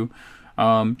characters do,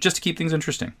 just to keep things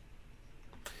interesting.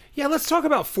 Yeah, let's talk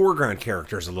about foreground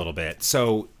characters a little bit.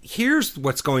 So here's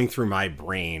what's going through my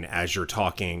brain as you're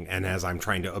talking and as I'm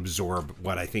trying to absorb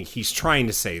what I think he's trying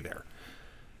to say there,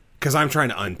 because I'm trying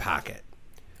to unpack it.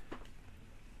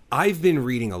 I've been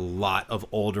reading a lot of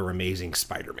older Amazing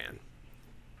Spider-Man.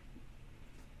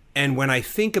 And when I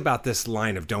think about this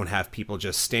line of don't have people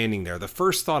just standing there, the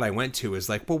first thought I went to is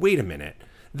like, well, wait a minute.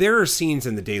 There are scenes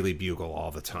in the Daily Bugle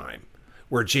all the time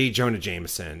where J. Jonah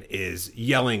Jameson is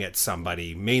yelling at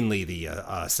somebody, mainly the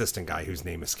assistant guy whose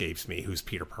name escapes me, who's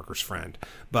Peter Parker's friend.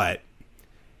 But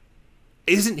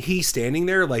isn't he standing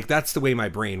there? Like, that's the way my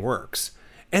brain works.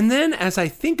 And then as I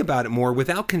think about it more,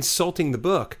 without consulting the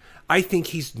book, I think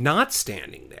he's not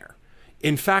standing there.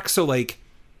 In fact, so like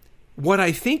what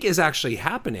I think is actually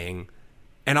happening,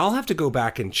 and I'll have to go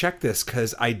back and check this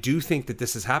because I do think that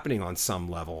this is happening on some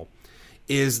level,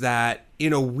 is that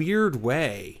in a weird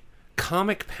way,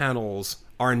 comic panels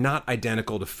are not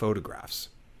identical to photographs.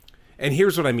 And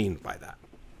here's what I mean by that.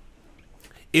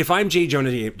 If I'm J.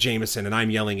 Jonah Jameson and I'm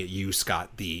yelling at you,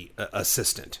 Scott, the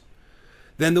assistant,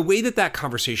 then the way that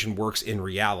conversation works in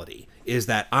reality is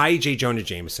that I, J. Jonah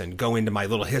Jameson, go into my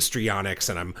little histrionics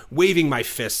and I'm waving my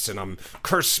fists and I'm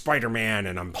curse Spider-Man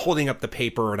and I'm holding up the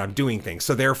paper and I'm doing things.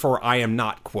 So therefore I am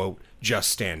not, quote, just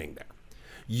standing there.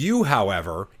 You,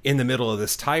 however, in the middle of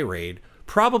this tirade,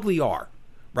 probably are,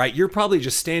 right? You're probably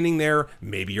just standing there.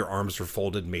 Maybe your arms are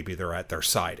folded. Maybe they're at their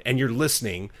side. And you're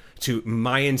listening to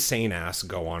my insane ass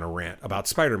go on a rant about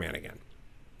Spider-Man again.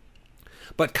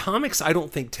 But comics, I don't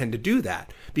think, tend to do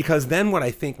that, because then what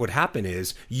I think would happen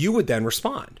is you would then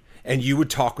respond and you would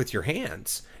talk with your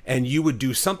hands and you would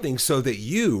do something so that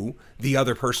you, the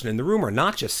other person in the room, are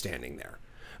not just standing there.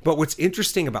 But what's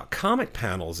interesting about comic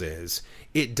panels is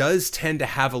it does tend to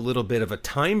have a little bit of a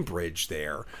time bridge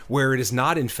there, where it is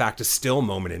not, in fact, a still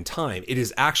moment in time. It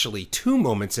is actually two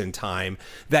moments in time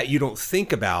that you don't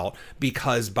think about,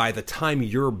 because by the time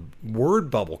your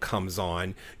word bubble comes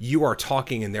on, you are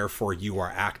talking and therefore you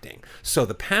are acting. So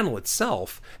the panel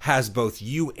itself has both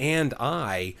you and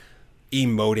I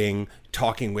emoting,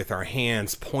 talking with our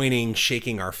hands, pointing,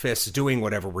 shaking our fists, doing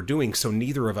whatever we're doing. So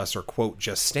neither of us are, quote,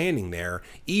 just standing there,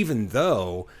 even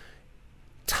though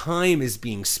time is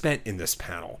being spent in this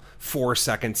panel, 4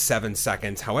 seconds, 7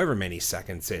 seconds, however many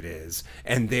seconds it is.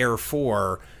 And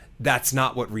therefore, that's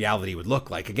not what reality would look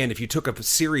like. Again, if you took a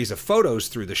series of photos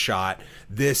through the shot,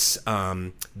 this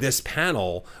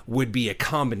panel would be a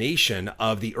combination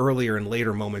of the earlier and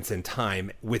later moments in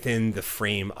time within the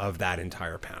frame of that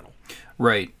entire panel.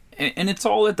 Right. And it's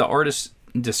all at the artist's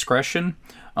discretion.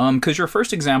 Because your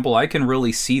first example, I can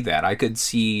really see that. I could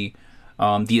see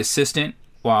the assistant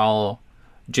while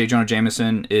J. Jonah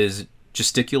Jameson is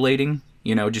gesticulating,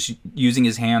 just using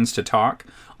his hands to talk.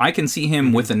 I can see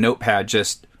him with a notepad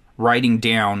just writing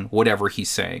down whatever he's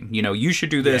saying. You should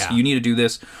do this. Yeah. You need to do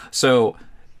this. So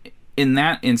in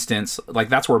that instance, like,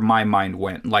 that's where my mind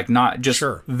went. Like, not just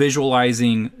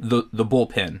visualizing the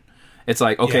bullpen. It's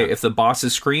like, okay, if the boss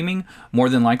is screaming, more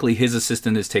than likely his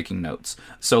assistant is taking notes.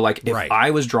 So, like, if I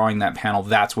was drawing that panel,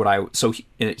 that's what so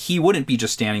he wouldn't be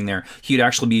just standing there. He'd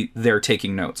actually be there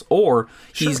taking notes. Or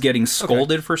he's getting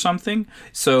scolded for something.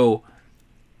 So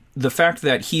the fact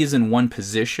that he is in one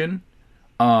position,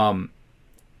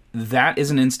 that is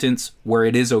an instance where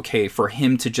it is okay for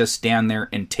him to just stand there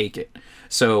and take it.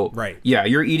 So, yeah,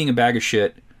 you're eating a bag of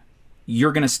shit.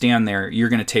 You're going to stand there, you're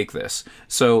going to take this.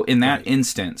 So in that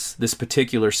instance, this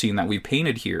particular scene that we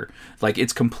painted here, like,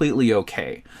 it's completely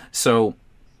okay. So,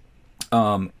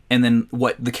 and then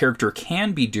what the character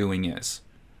can be doing is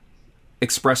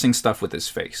expressing stuff with his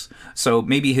face. So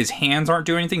maybe his hands aren't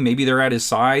doing anything, maybe they're at his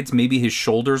sides, maybe his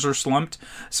shoulders are slumped.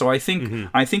 So I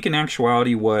think in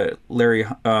actuality what Larry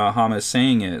Hama is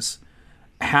saying is,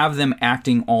 have them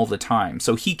acting all the time.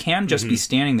 So he can just be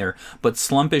standing there, but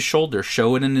slump his shoulder,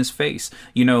 show it in his face.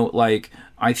 Like,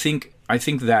 I think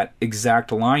that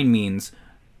exact line means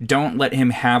don't let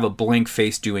him have a blank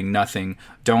face doing nothing.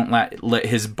 Don't let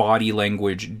his body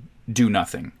language do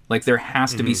nothing. Like, there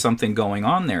has to be something going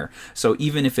on there. So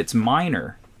even if it's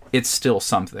minor, it's still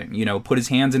something. You know, put his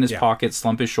hands in his pockets,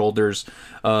 slump his shoulders,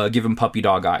 give him puppy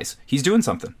dog eyes. He's doing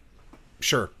something.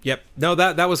 Sure. Yep. No,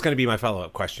 that was going to be my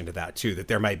follow-up question to that too, that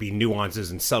there might be nuances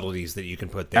and subtleties that you can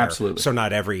put there. Absolutely. So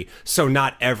not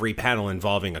every panel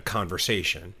involving a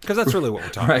conversation, because that's really what we're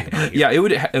talking about here. Yeah, it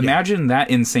would imagine that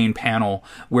insane panel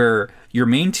where your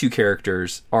main two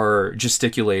characters are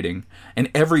gesticulating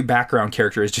and every background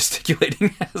character is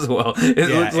gesticulating as well. It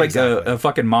looks like a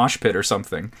fucking mosh pit or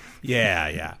something.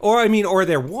 Yeah. Or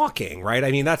they're walking, right?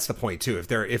 I mean, that's the point too.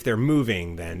 If they're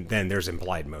moving, then there's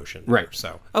implied motion there. Right.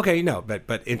 So, okay, no,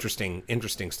 but interesting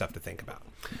stuff to think about.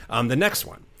 The next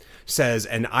one says,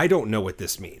 and I don't know what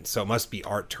this means, so it must be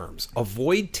art terms.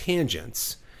 Avoid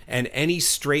tangents and any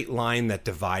straight line that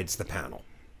divides the panel.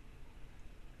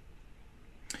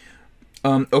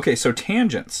 Okay, so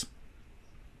tangents.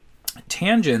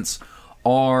 Tangents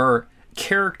are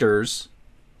characters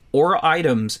or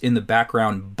items in the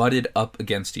background butted up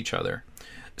against each other.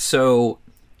 So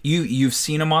you've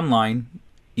seen them online.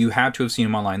 You had to have seen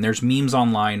them online. There's memes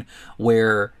online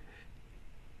where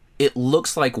it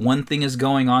looks like one thing is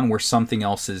going on where something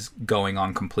else is going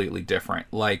on completely different.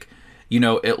 Like, you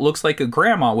know, it looks like a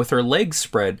grandma with her legs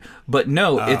spread, but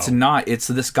no, it's not. It's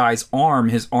this guy's arm.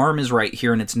 His arm is right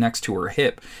here, and it's next to her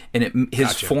hip, and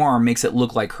his forearm makes it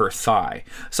look like her thigh.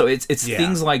 So it's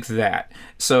things like that.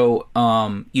 So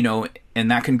you know, and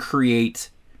that can create.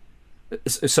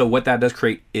 So what that does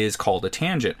create is called a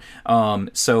tangent.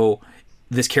 So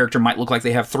this character might look like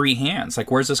they have three hands.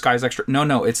 Like, where's this guy's extra?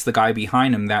 No, it's the guy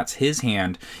behind him. That's his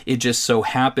hand. It just so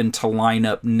happened to line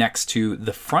up next to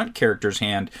the front character's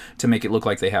hand to make it look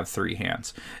like they have three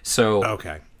hands. So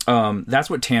okay. That's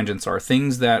what tangents are.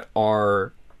 Things that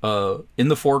are in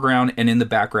the foreground and in the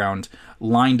background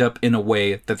lined up in a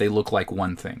way that they look like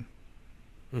one thing.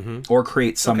 Mm-hmm. Or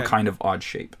create some kind of odd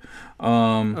shape.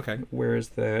 Okay. Where is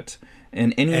that?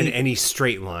 And any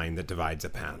straight line that divides a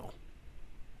panel.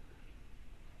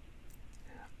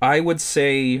 I would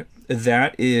say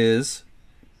that is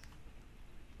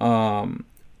an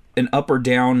up or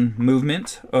down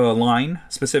movement line,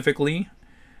 specifically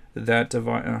that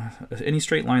any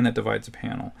straight line that divides a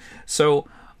panel. So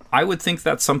I would think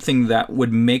that's something that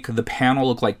would make the panel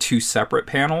look like two separate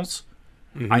panels.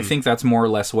 Mm-hmm. I think that's more or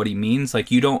less what he means. Like,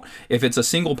 if it's a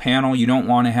single panel, you don't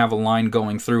want to have a line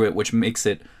going through it, which makes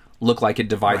it look like it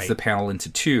divides the panel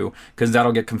into two, because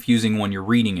that'll get confusing when you're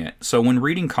reading it. So when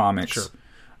reading comics... Sure.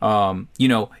 You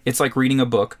know, it's like reading a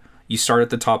book. You start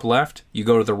at the top left, you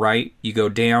go to the right, you go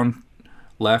down,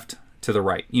 left to the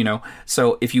right, you know?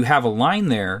 So if you have a line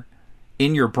there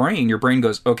in your brain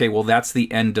goes, okay, well, that's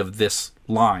the end of this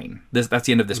line. That's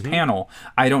the end of this panel.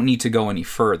 I don't need to go any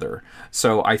further.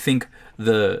 So I think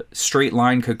the straight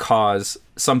line could cause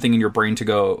something in your brain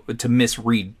to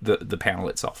misread the panel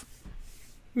itself.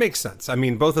 Makes sense. I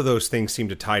mean, both of those things seem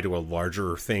to tie to a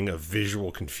larger thing of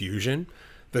visual confusion.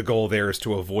 The goal there is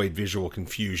to avoid visual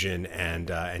confusion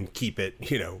and keep it,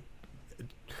 you know,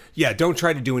 don't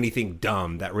try to do anything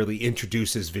dumb that really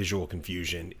introduces visual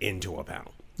confusion into a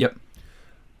panel. Yep.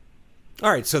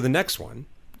 All right, so the next one,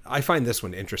 I find this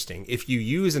one interesting. If you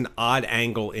use an odd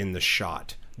angle in the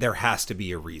shot, there has to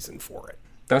be a reason for it.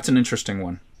 That's an interesting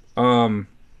one.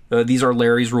 These are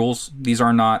Larry's rules. These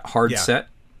are not hard set.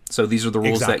 So these are the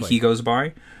rules that he goes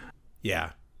by. Yeah.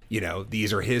 You know,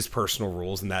 these are his personal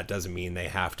rules, and that doesn't mean they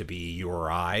have to be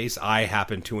your eyes. I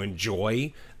happen to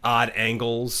enjoy odd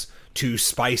angles to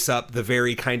spice up the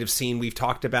very kind of scene we've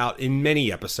talked about in many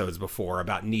episodes before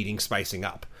about needing spicing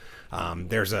up.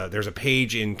 There's a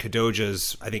page in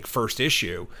Kadoja's, I think, first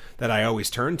issue that I always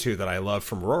turn to that I love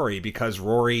from Rory, because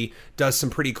Rory does some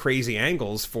pretty crazy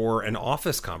angles for an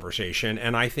office conversation,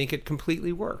 and I think it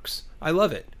completely works. I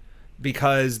love it,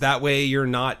 because that way you're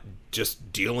not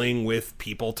just dealing with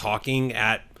people talking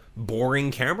at boring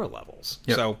camera levels.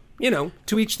 Yep. So, you know,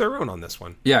 to each their own on this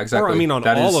one. Yeah, exactly. Or, I mean, on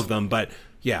all of them, but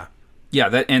yeah. Yeah,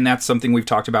 that's something we've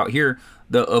talked about here.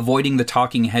 The avoiding the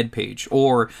talking head page,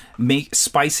 or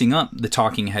spicing up the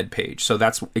talking head page. So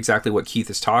that's exactly what Keith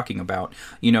is talking about.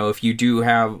 You know, if you do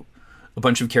have a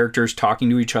bunch of characters talking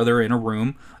to each other in a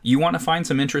room, you want to find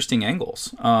some interesting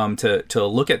angles to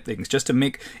look at things, just to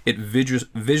make it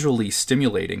visually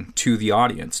stimulating to the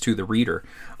audience, to the reader.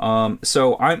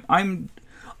 So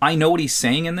I know what he's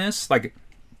saying in this. Like,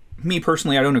 me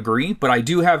personally, I don't agree, but I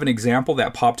do have an example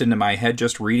that popped into my head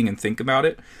just reading and think about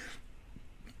it.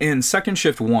 In Second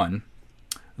Shift 1,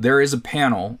 there is a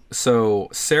panel. So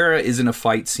Sarah is in a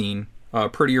fight scene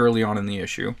pretty early on in the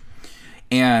issue,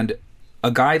 and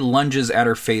a guy lunges at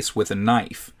her face with a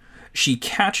knife. She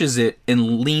catches it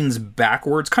and leans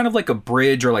backwards, kind of like a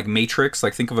bridge or like Matrix,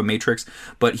 like think of a Matrix,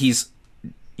 but he's,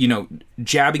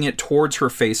 jabbing it towards her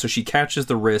face. So she catches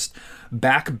the wrist,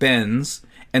 back bends,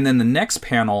 and then the next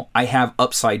panel I have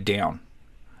upside down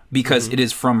because it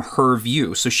is from her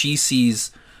view. So she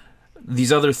sees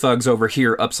these other thugs over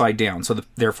here upside down. So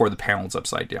therefore the panel's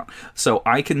upside down. So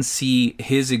I can see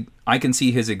his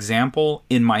example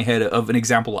in my head of an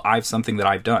example of something that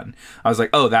I've done. I was like,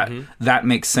 oh, that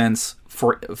makes sense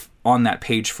for on that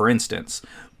page, for instance.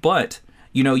 But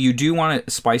you do want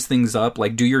to spice things up,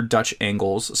 like do your Dutch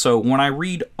angles. So when I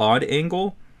read odd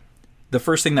angle, the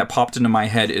first thing that popped into my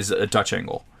head is a Dutch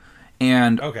angle.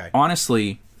 And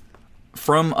honestly,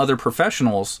 from other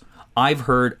professionals, I've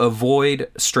heard avoid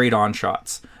straight on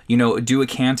shots. Do a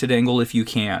canted angle if you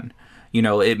can.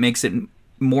 It makes it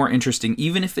more interesting.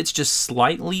 Even if it's just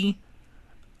slightly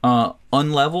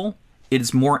unlevel,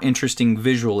 it's more interesting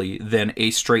visually than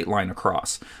a straight line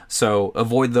across. So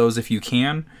avoid those if you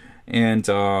can. And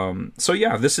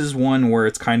this is one where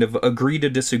it's kind of agree to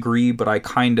disagree, but I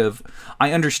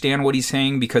understand what he's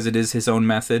saying because it is his own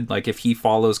method. Like if he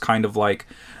follows kind of like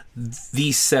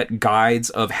these set guides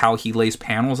of how he lays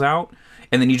panels out,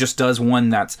 and then he just does one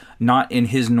that's not in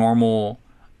his normal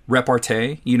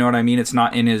repartee, you know what I mean? It's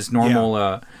not in his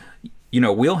normal,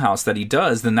 wheelhouse that he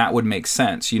does, then that would make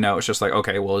sense. It's just like,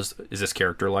 okay, well, is this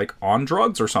character like on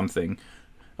drugs or something?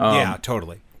 Yeah,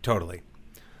 totally.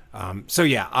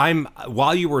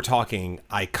 While you were talking,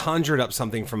 I conjured up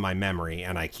something from my memory,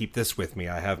 and I keep this with me.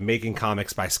 I have Making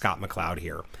Comics by Scott McCloud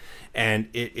here, and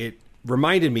it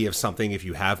reminded me of something. If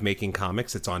you have Making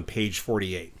Comics, it's on page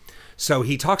 48. So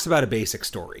he talks about a basic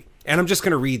story. And I'm just going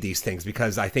to read these things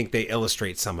because I think they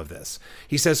illustrate some of this.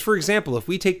 He says, for example, if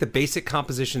we take the basic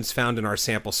compositions found in our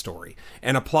sample story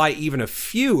and apply even a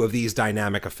few of these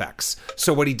dynamic effects.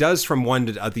 So what he does from one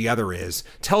to the other is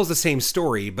tells the same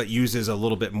story, but uses a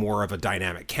little bit more of a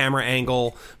dynamic camera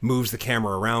angle, moves the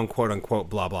camera around, quote unquote,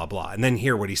 blah, blah, blah. And then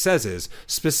here what he says is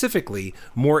specifically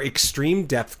more extreme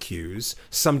depth cues,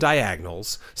 some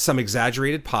diagonals, some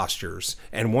exaggerated postures,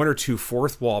 and one or two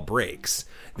fourth wall breaks.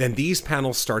 Then these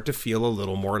panels start to feel a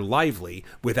little more lively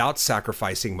without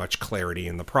sacrificing much clarity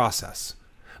in the process.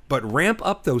 But ramp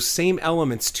up those same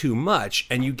elements too much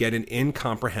and you get an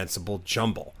incomprehensible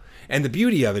jumble. And the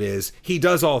beauty of it is he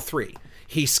does all three.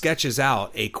 He sketches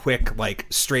out a quick, like,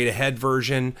 straight ahead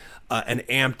version, an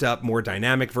amped up, more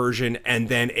dynamic version, and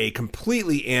then a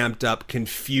completely amped up,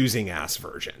 confusing ass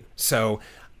version. So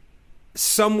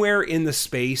somewhere in the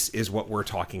space is what we're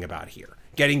talking about here.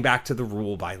 Getting back to the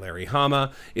rule by Larry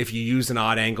Hama, if you use an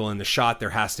odd angle in the shot, there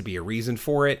has to be a reason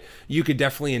for it. You could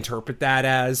definitely interpret that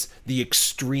as the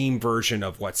extreme version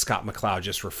of what Scott McCloud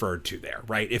just referred to there,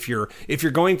 right? If you're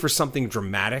going for something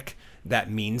dramatic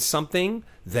that means something,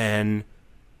 then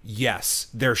yes,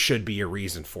 there should be a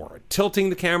reason for it.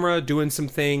 Tilting the camera, doing some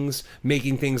things,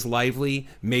 making things lively,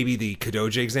 maybe the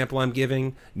Kadoja example I'm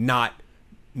giving, not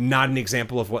an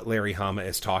example of what Larry Hama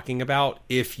is talking about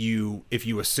if you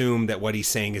assume that what he's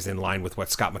saying is in line with what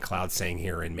Scott McCloud's saying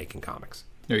here in Making Comics.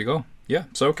 There you go. Yeah,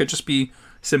 so it could just be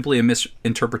simply a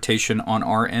misinterpretation on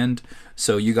our end,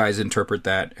 so you guys interpret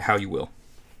that how you will.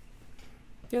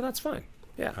 Yeah, that's fine.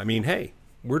 Yeah, I mean, hey,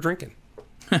 we're drinking.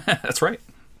 That's right.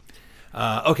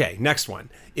 Okay, next one.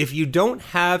 If you don't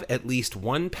have at least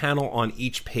one panel on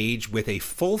each page with a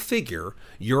full figure,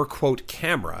 your, quote,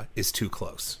 camera is too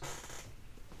close.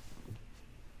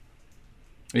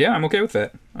 Yeah, I'm okay with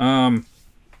that.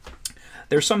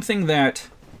 There's something that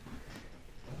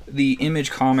the Image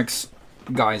Comics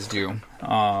guys do.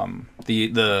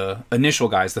 The initial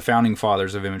guys, the founding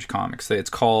fathers of Image Comics. It's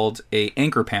called a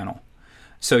anchor panel.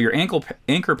 So your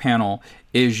anchor panel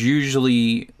is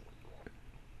usually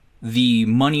the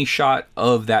money shot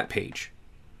of that page.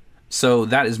 So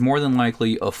that is more than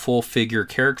likely a full figure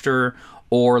character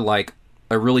or like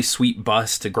a really sweet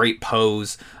bust, a great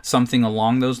pose, something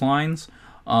along those lines.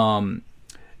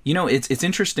 It's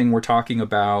interesting. We're talking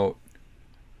about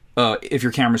if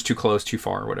your camera's too close, too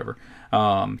far, or whatever.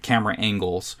 Camera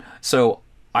angles. So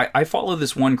I follow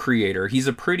this one creator. He's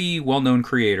a pretty well-known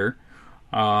creator.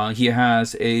 He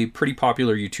has a pretty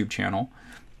popular YouTube channel,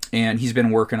 and he's been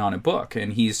working on a book,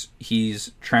 and he's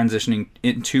transitioning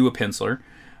into a penciler.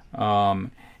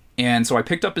 And so I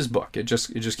picked up his book. It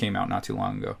just came out not too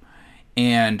long ago.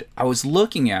 And I was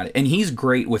looking at it, and he's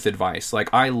great with advice.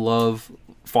 Like, I love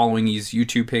following his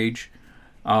YouTube page,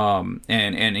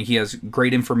 and he has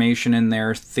great information in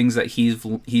there, things that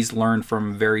he's learned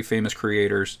from very famous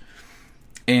creators.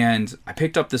 And I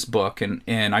picked up this book,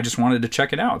 and I just wanted to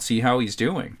check it out, see how he's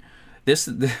doing. this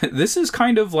is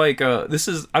kind of like this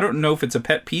is, I don't know if it's a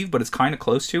pet peeve, but it's kind of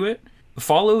close to it.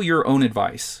 Follow your own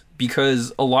advice,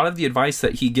 because a lot of the advice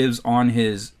that he gives on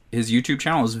his YouTube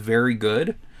channel is very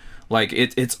good. Like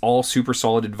it's all super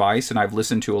solid advice, and I've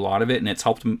listened to a lot of it, and it's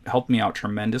helped me out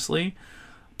tremendously.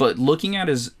 But looking at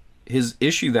his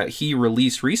issue that he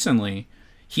released recently,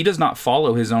 he does not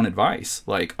follow his own advice.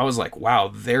 Like, I was like,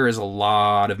 wow, there is a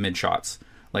lot of mid shots.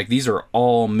 Like, these are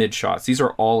all mid shots. These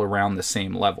are all around the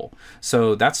same level.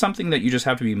 So that's something that you just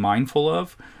have to be mindful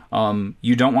of.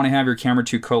 You don't want to have your camera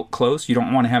too close. You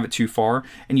don't want to have it too far.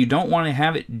 And you don't want to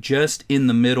have it just in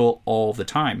the middle all the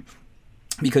time,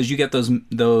 because you get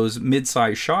those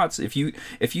mid-sized shots. If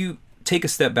you take a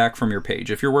step back from your page,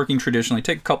 if you're working traditionally,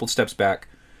 take a couple steps back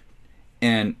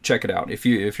and check it out. If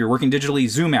you're working digitally,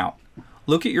 zoom out.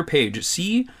 Look at your page.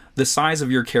 See the size of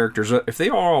your characters. If they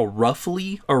are all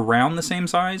roughly around the same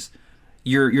size,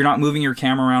 you're not moving your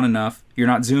camera around enough. You're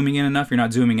not zooming in enough. You're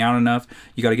not zooming out enough.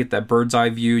 You got to get that bird's eye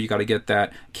view. You got to get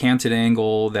that canted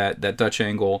angle, that Dutch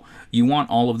angle. You want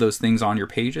all of those things on your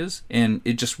pages, and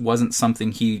it just wasn't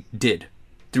something he did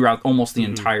throughout almost the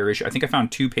entire issue. I think I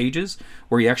found 2 pages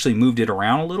where he actually moved it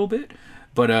around a little bit.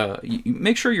 But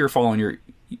make sure you're following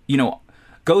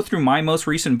go through my most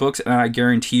recent books, and I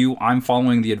guarantee you I'm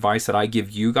following the advice that I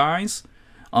give you guys.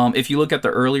 If you look at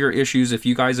the earlier issues, if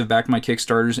you guys have backed my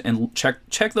Kickstarters, and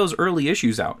check those early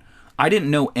issues out, I didn't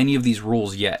know any of these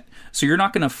rules yet. So you're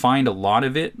not going to find a lot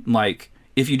of it. Like,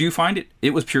 if you do find it,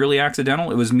 it was purely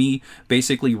accidental. It was me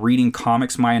basically reading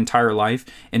comics my entire life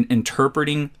and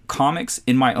interpreting comics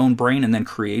in my own brain and then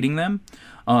creating them.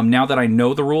 Now that I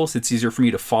know the rules, it's easier for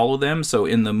me to follow them. So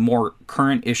in the more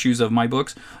current issues of my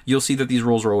books, you'll see that these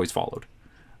rules are always followed.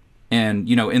 And,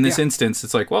 in this instance,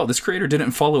 it's like, well, this creator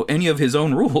didn't follow any of his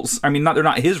own rules. I mean, they're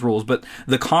not his rules, but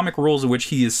the comic rules of which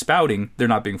he is spouting, they're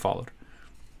not being followed.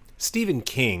 Stephen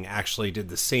King actually did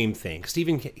the same thing.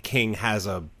 Stephen King has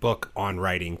a book on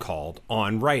writing called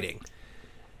On Writing.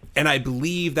 And I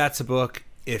believe that's a book,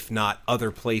 if not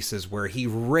other places, where he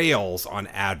rails on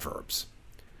adverbs.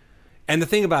 And the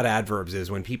thing about adverbs is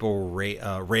when people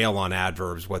rail on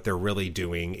adverbs, what they're really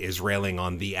doing is railing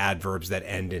on the adverbs that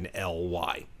end in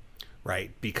ly,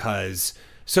 right? Because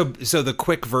so the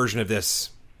quick version of this,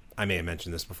 I may have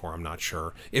mentioned this before, I'm not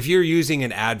sure. If you're using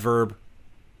an adverb,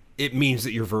 it means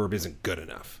that your verb isn't good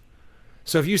enough.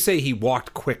 So if you say he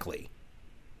walked quickly,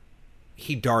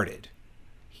 he darted,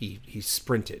 he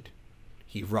sprinted,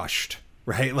 he rushed,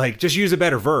 right? Like, just use a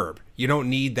better verb. You don't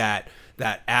need that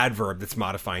adverb that's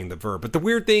modifying the verb. But the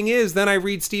weird thing is, then I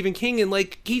read Stephen King, and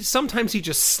sometimes he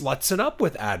just sluts it up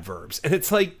with adverbs, and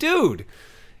it's like, dude,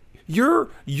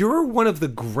 you're one of the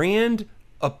grand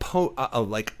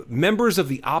members of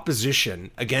the opposition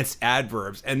against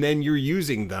adverbs, and then you're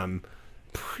using them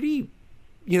pretty,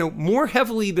 more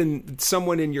heavily than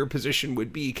someone in your position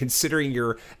would be, considering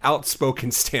your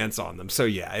outspoken stance on them. So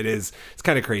yeah, it's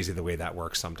kind of crazy the way that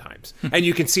works sometimes, and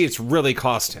you can see it's really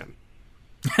cost him.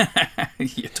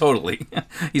 Yeah, totally.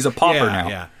 He's a pauper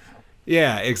now.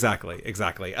 Yeah, exactly.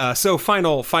 So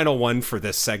final one for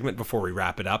this segment before we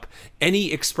wrap it up.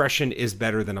 Any expression is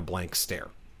better than a blank stare.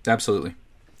 Absolutely.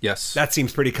 Yes. That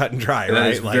seems pretty cut and dry, that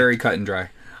right? Is very cut and dry.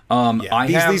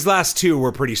 These last 2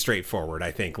 were pretty straightforward,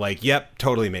 I think. Yep,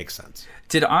 totally makes sense.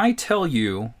 Did I tell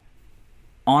you,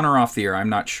 on or off the air, I'm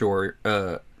not sure,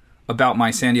 about my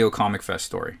San Diego Comic Fest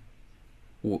story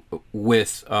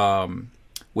with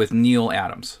Neil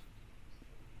Adams?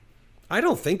 I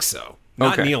don't think so.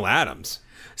 Not okay. Neil Adams.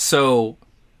 So,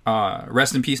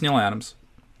 rest in peace, Neil Adams.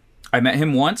 I met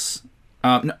him once.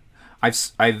 No,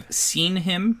 I've seen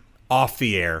him off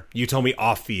the air. You told me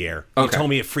off the air. You told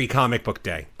me at Free Comic Book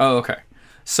Day. Oh, okay.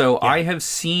 So yeah. I have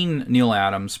seen Neil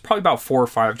Adams probably about 4 or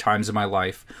 5 times in my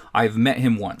life. I've met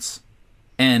him once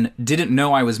and didn't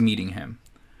know I was meeting him.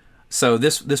 So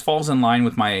this falls in line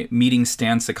with my meeting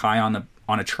Stan Sakai on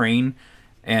a train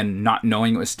and not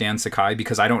knowing it was Stan Sakai,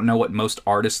 because I don't know what most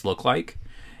artists look like.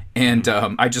 And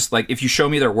I just, like, if you show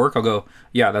me their work, I'll go,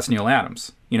 yeah, that's Neil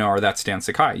Adams, or that's Stan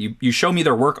Sakai. You show me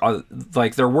their work,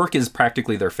 like, their work is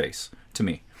practically their face to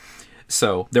me.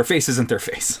 So their face isn't their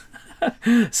face.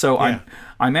 So yeah.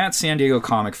 I'm at San Diego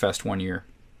Comic Fest one year.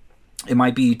 It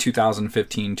might be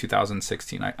 2015,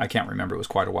 2016. I can't remember. It was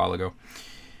quite a while ago.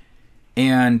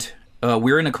 And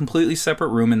we're in a completely separate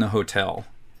room in the hotel.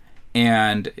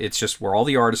 And it's just where all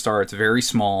the artists are. It's very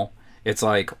small. It's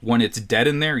like, when it's dead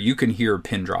in there, you can hear a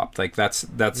pin drop. Like, that's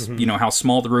how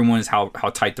small the room was, how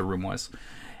tight the room was.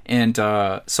 And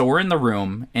so we're in the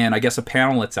room, and I guess a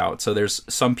panel lets out. So there's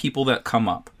some people that come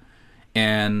up,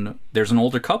 and there's an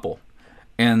older couple,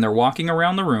 and they're walking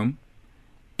around the room,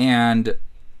 and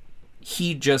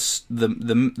he just the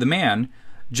man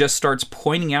just starts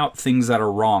pointing out things that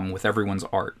are wrong with everyone's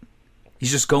art.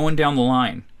 He's just going down the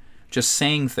line, just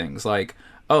saying things like,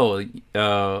 "Oh,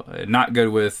 not good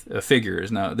with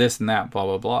figures, no this and that, blah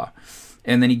blah blah,"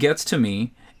 and then he gets to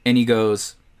me and he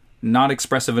goes, "Not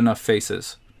expressive enough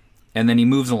faces," and then he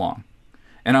moves along,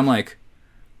 and I'm like,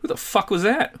 "Who the fuck was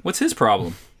that? What's his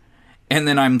problem?" And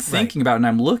then I'm thinking about it and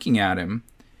I'm looking at him,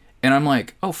 and I'm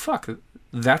like, "Oh fuck."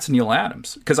 That's Neil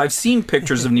Adams. Because I've seen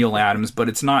pictures of Neil Adams, but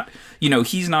it's not,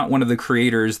 he's not one of the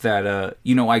creators that,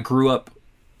 I grew up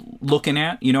looking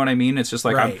at. You know what I mean? It's just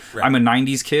like, I'm a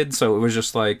 90s kid, so it was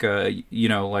just like,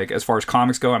 like as far as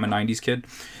comics go, I'm a 90s kid.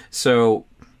 So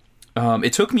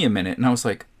it took me a minute, and I was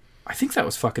like, I think that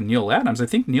was fucking Neil Adams. I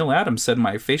think Neil Adams said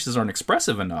my faces aren't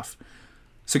expressive enough.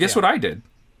 So guess what I did?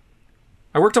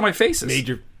 I worked on my faces.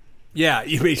 You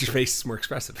made your faces more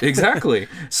expressive. Exactly.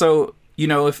 So...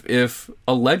 if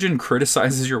a legend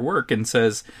criticizes your work and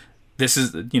says, this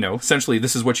is, essentially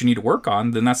this is what you need to work on,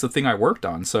 then that's the thing I worked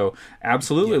on. So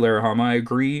absolutely, Larahama, I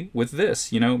agree with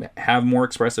this. Have more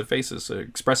expressive faces.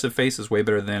 Expressive face is way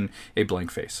better than a blank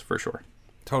face, for sure.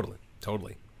 Totally.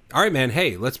 All right, man.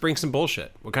 Hey, let's bring some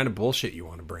bullshit. What kind of bullshit you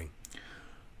want to bring?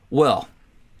 Well,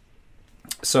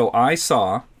 so I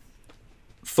saw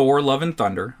Thor: Love and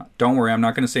Thunder. Don't worry, I'm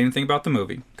not going to say anything about the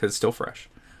movie because it's still fresh.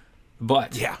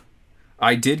 But yeah.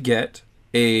 I did get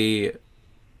The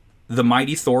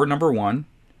Mighty Thor #1,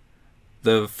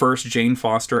 the first Jane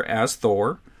Foster as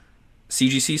Thor,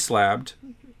 CGC slabbed,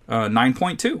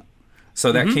 9.2.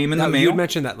 So that came in the mail. You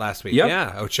mentioned that last week. Yep.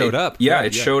 Yeah, it showed up.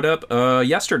 It showed up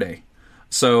yesterday.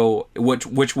 So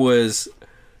which was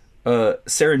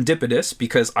serendipitous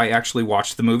because I actually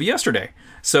watched the movie yesterday.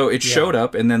 So it showed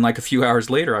up, and then like a few hours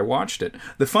later, I watched it.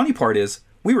 The funny part is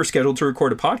we were scheduled to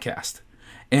record a podcast.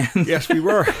 And yes, we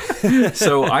were.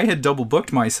 So I had double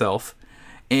booked myself,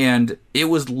 and it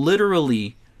was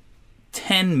literally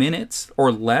 10 minutes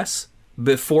or less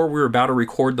before we were about to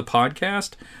record the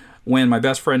podcast when my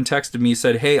best friend texted me,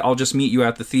 said, "Hey, I'll just meet you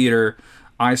at the theater.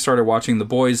 I started watching The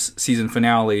Boys season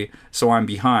finale, so I'm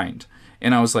behind."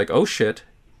 And I was like, "Oh shit,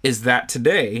 is that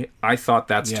today?" I thought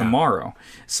that's tomorrow.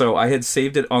 So I had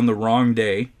saved it on the wrong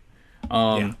day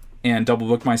and double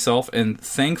booked myself, and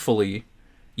thankfully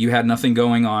you had nothing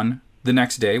going on the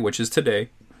next day, which is today,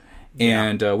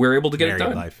 and we were able to get it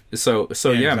done. Life. So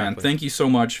exactly. Man, thank you so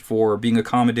much for being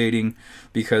accommodating,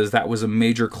 because that was a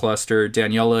major cluster.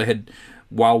 Daniela had,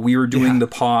 while we were doing the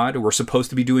pod, we're supposed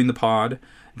to be doing the pod,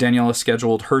 Daniela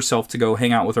scheduled herself to go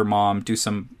hang out with her mom, do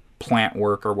some plant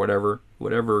work or whatever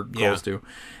girls do,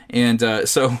 and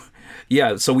so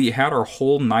we had our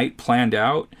whole night planned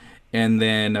out. And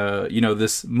then,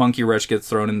 this monkey wrench gets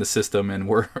thrown in the system, and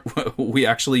we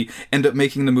actually end up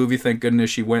making the movie. Thank goodness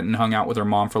she went and hung out with her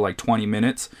mom for like 20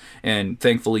 minutes. And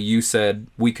thankfully you said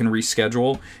we can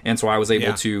reschedule. And so I was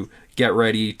able to get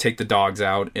ready, take the dogs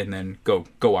out, and then go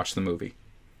watch the movie.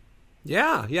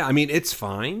 Yeah. I mean, it's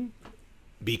fine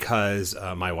because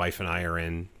my wife and I are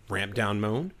in ramp down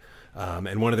mode.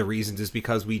 And one of the reasons is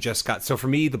because we just got... So for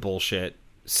me, the bullshit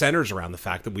centers around the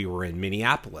fact that we were in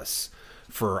Minneapolis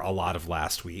for a lot of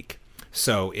last week.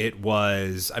 So it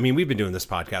was, I mean, we've been doing this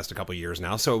podcast a couple of years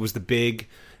now. So it was the big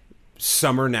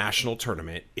summer national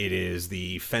tournament. It is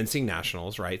the fencing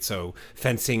nationals, right? So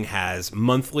fencing has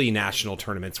monthly national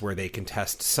tournaments where they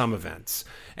contest some events,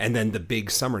 and then the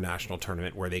big summer national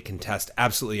tournament where they contest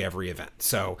absolutely every event.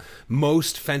 So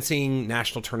most fencing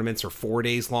national tournaments are 4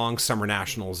 days long. Summer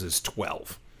nationals is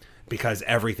 12. Because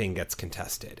everything gets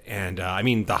contested. And, I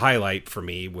mean, the highlight for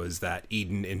me was that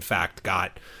Eden, in fact,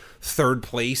 got third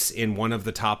place in one of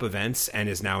the top events and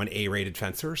is now an A-rated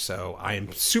fencer. So I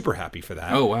am super happy for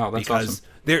that. Oh, wow, that's awesome.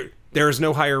 There is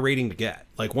no higher rating to get.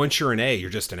 Like, once you're an A, you're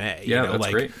just an A. Yeah, that's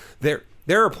great.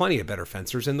 There are plenty of better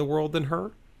fencers in the world than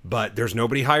her, but there's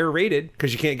nobody higher rated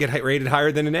because you can't get rated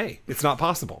higher than an A. It's not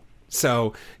possible.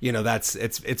 So,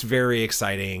 it's very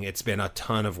exciting. It's been a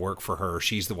ton of work for her.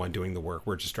 She's the one doing the work.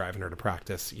 We're just driving her to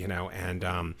practice,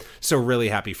 and so really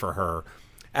happy for her.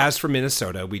 As for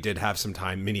Minnesota, we did have some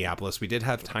time. Minneapolis, we did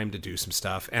have time to do some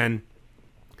stuff. And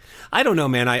I don't know,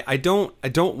 man. I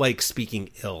don't like speaking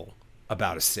ill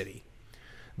about a city,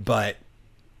 but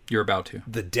you're about to.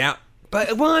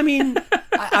 But well, I mean,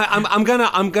 I'm gonna.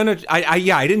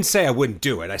 I didn't say I wouldn't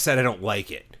do it. I said I don't like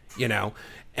it,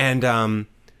 and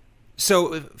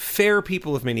So, fair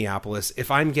people of Minneapolis,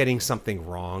 if I'm getting something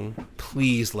wrong,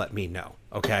 please let me know,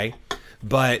 okay?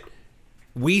 But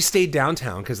we stayed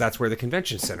downtown because that's where the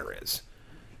convention center is.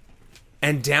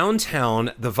 And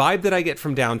downtown, the vibe that I get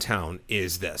from downtown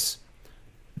is this,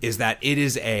 is that it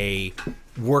is a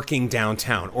working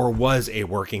downtown, or was a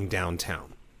working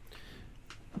downtown.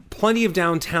 plenty of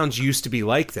downtowns used to be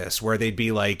like this, where they'd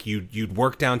be like, you'd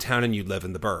work downtown and you'd live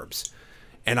in the burbs.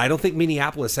 And I don't think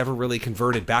Minneapolis ever really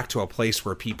converted back to a place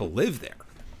where people live there.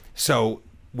 So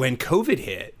when COVID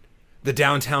hit, the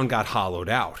downtown got hollowed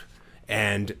out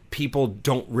and people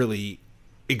don't really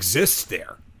exist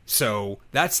there. So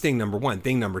that's thing number one.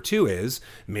 Thing number two is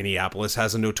Minneapolis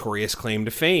has a notorious claim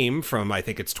to fame from, I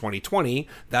think it's 2020.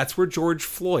 That's where George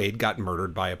Floyd got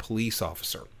murdered by a police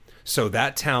officer. So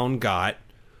that town got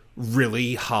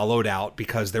really hollowed out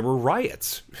because there were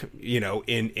riots,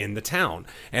 in the town.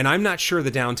 And I'm not sure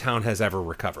the downtown has ever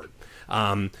recovered.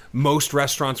 Most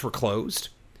restaurants were closed.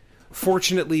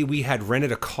 Fortunately, we had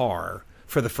rented a car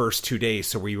for the first 2 days,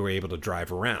 so we were able to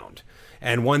drive around.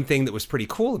 And one thing that was pretty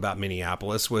cool about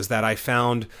Minneapolis was that I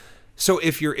found, so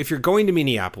if you're going to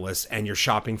Minneapolis and you're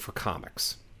shopping for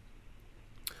comics,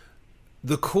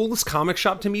 the coolest comic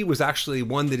shop to me was actually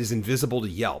one that is invisible to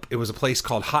Yelp. It was a place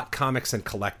called Hot Comics and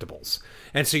Collectibles.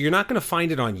 And so you're not going to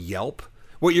find it on Yelp.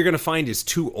 What you're going to find is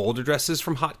 2 old addresses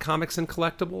from Hot Comics and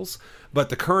Collectibles, but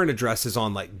the current address is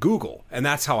on like Google, and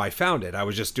that's how I found it. I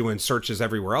was just doing searches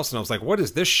everywhere else, and I was like, what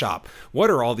is this shop?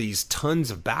 What are all these tons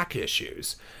of back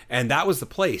issues? And that was the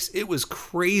place. It was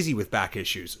crazy with back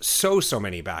issues. So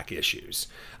many back issues.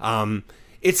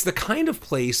 It's the kind of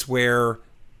place where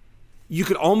you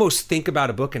could almost think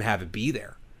about a book and have it be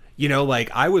there.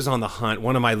 Like I was on the hunt.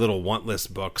 One of my little want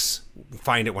list books,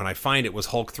 find it when I find it, was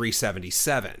Hulk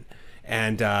 377.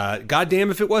 And goddamn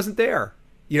if it wasn't there.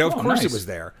 Of course nice. It was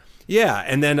there. Yeah,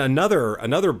 and then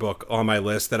another book on my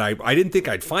list that I didn't think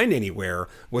I'd find anywhere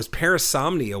was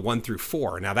Parasomnia 1 through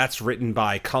 4. Now that's written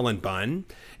by Cullen Bunn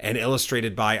and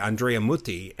illustrated by Andrea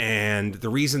Mutti. And the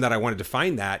reason that I wanted to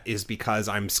find that is because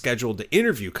I'm scheduled to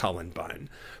interview Cullen Bunn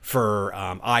for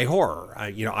iHorror.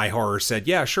 iHorror said,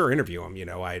 yeah, sure, interview him.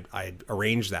 I'd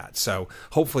arranged that. So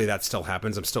hopefully that still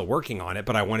happens. I'm still working on it,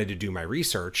 but I wanted to do my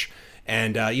research.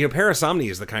 And, Parasomnia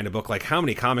is the kind of book, like, how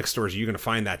many comic stores are you going to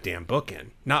find that damn book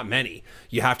in? Not many.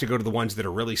 You have to go to the ones that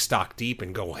are really stocked deep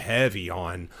and go heavy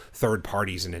on third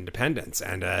parties and independents.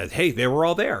 And, hey, they were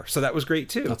all there. So that was great,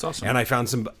 too. That's awesome. And I found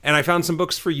some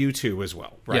books for you, too, as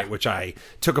well, right? Yeah. Which I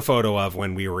took a photo of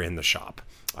when we were in the shop.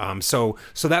 So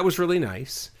that was really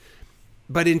nice.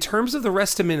 But in terms of the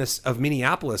rest of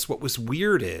Minneapolis, what was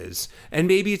weird is, and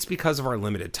maybe it's because of our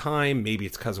limited time, maybe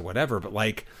it's because of whatever, but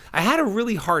like I had a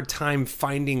really hard time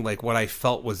finding like what I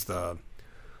felt was the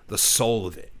soul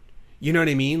of it. You know what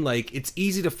I mean? Like it's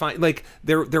easy to find, like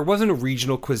there wasn't a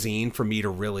regional cuisine for me to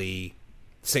really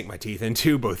sink my teeth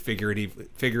into, both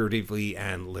figuratively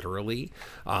and literally.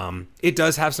 It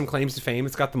does have some claims to fame.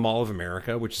 It's got the Mall of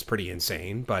America, which is pretty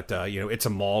insane, but it's a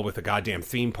mall with a goddamn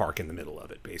theme park in the middle of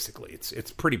it. Basically,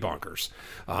 it's pretty bonkers,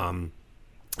 and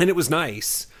it was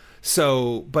nice.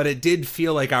 So, but it did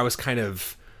feel like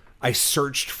I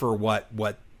searched for what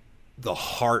the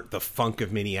heart, the funk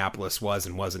of Minneapolis was,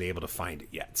 and wasn't able to find it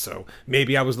yet. So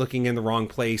maybe I was looking in the wrong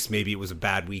place. Maybe it was a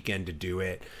bad weekend to do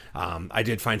it. I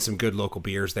did find some good local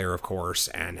beers there, of course,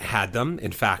 and had them.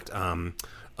 In fact, I'll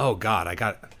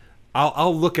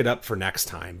look it up for next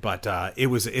time, but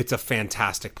it's a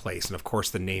fantastic place. And of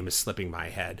course the name is slipping my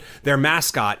head. Their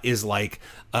mascot is like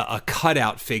a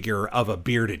cutout figure of a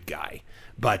bearded guy.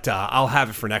 But I'll have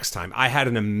it for next time. I had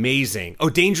an amazing...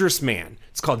 Dangerous Man.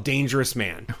 It's called Dangerous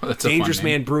Man. That's Dangerous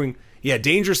Man Brewing... Yeah,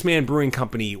 Dangerous Man Brewing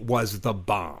Company was the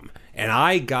bomb. And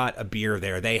I got a beer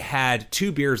there. They had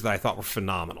 2 beers that I thought were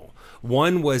phenomenal.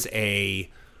 One was a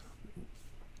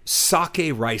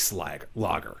sake rice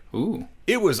lager. Ooh.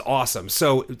 It was awesome.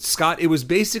 So, Scott, it was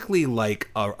basically like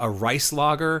a rice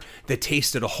lager that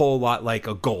tasted a whole lot like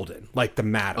a Golden, like the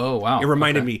Madam. Oh, wow. It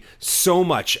reminded me so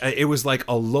much. It was like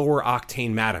a lower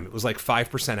octane Madam. It was like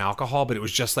 5% alcohol, but it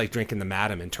was just like drinking the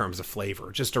Madam in terms of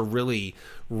flavor. Just a really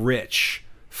rich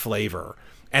flavor.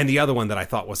 And the other one that I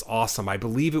thought was awesome, I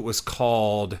believe it was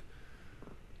called...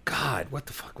 God, what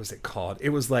the fuck was it called? It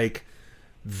was like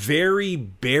Very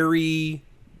Berry...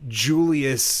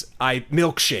 Julius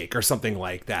milkshake or something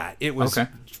like that. It was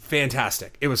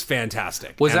fantastic. It was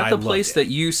fantastic. Was that the place that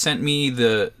you sent me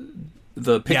the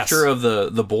picture of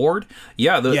the board?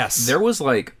 Yeah, yes. There was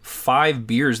like 5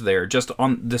 beers there just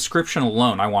on description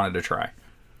alone I wanted to try.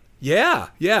 Yeah.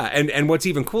 And what's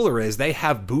even cooler is they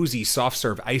have boozy soft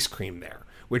serve ice cream there,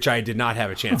 which I did not have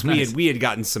a chance. Nice. We had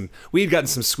gotten some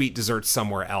sweet desserts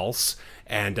somewhere else.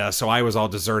 And so I was all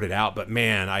deserted out. But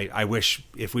man, I wish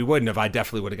if we wouldn't have, I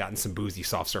definitely would have gotten some boozy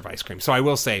soft serve ice cream. So I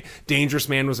will say Dangerous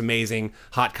Man was amazing.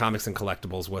 Hot Comics and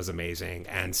Collectibles was amazing.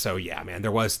 And so, yeah, man,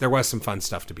 there was some fun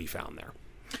stuff to be found there.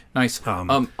 Nice.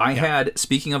 I had,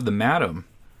 speaking of the Madam,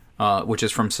 which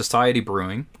is from Society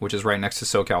Brewing, which is right next to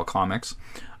SoCal Comics,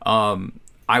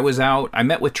 I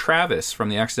met with Travis from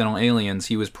the Accidental Aliens.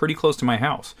 He was pretty close to my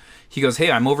house. He goes,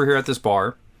 hey, I'm over here at this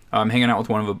bar. I'm hanging out with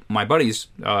one of my buddies.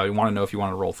 I want to know if you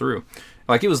want to roll through.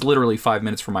 Like, it was literally 5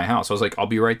 minutes from my house. I was like, I'll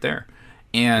be right there.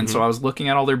 And so I was looking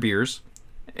at all their beers.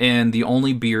 And the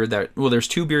only beer there's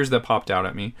 2 beers that popped out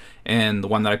at me. And the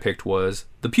one that I picked was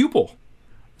the Pupil.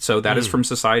 So that is from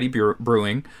Society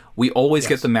Brewing. We always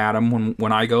get the Madam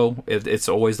when I go. It's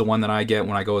always the one that I get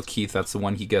when I go with Keith. That's the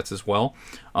one he gets as well.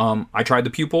 I tried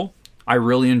the Pupil. I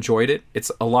really enjoyed it.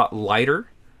 It's a lot lighter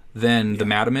than the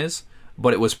Madam is,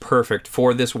 but it was perfect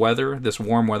for this weather, this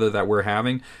warm weather that we're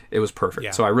having. It was perfect.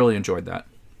 Yeah. So I really enjoyed that.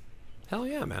 Hell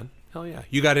yeah, man. Hell yeah.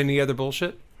 You got any other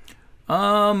bullshit?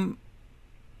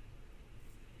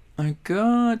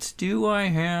 Do I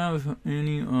have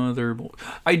any other...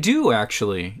 I do,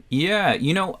 actually. Yeah,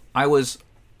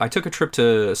 I took a trip to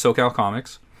SoCal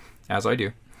Comics, as I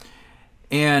do,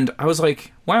 and I was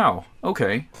like, wow,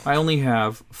 okay, I only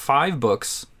have 5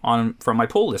 books from my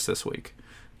pull list this week.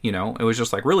 It was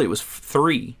just like, really, it was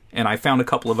 3, and I found a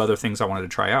couple of other things I wanted to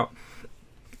try out.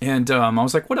 And I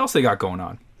was like, what else they got going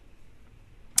on?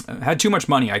 I had too much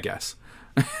money, I guess.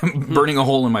 Burning a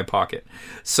hole in my pocket.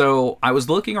 So I was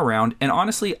looking around, and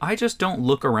honestly, I just don't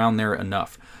look around there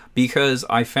enough, because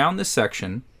I found this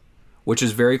section, which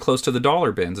is very close to the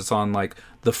dollar bins. It's on like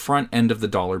the front end of the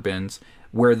dollar bins,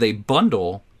 where they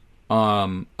bundle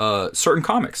certain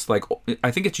comics. Like, I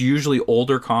think it's usually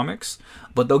older comics,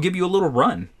 but they'll give you a little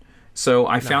run. So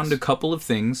I found a couple of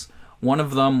things. One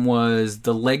of them was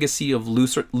The Legacy of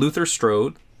Luther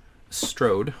Strode.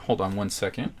 Hold on one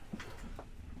second.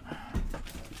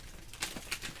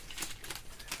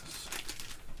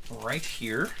 Right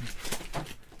here.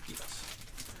 Yes.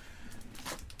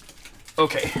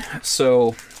 Okay,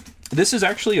 so this is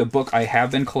actually a book I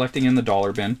have been collecting in the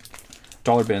dollar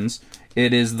bins.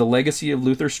 It is The Legacy of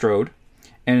Luther Strode,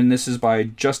 and this is by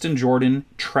Justin Jordan,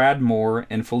 Tradd Moore,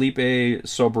 and Felipe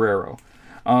Sobrero.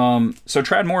 So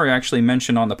Tradd Moore I actually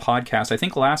mentioned on the podcast, I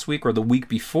think last week or the week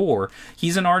before.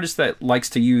 He's an artist that likes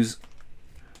to use...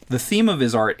 The theme of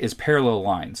his art is parallel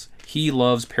lines. He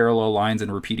loves parallel lines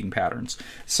and repeating patterns.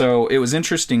 So it was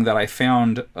interesting that I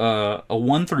found a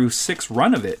 1 through 6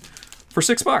 run of it for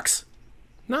 $6.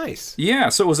 Nice. Yeah.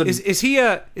 So it was is he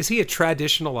a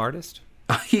traditional artist?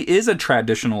 He is a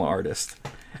traditional artist.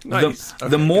 Nice.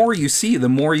 The more you see, the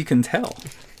more you can tell.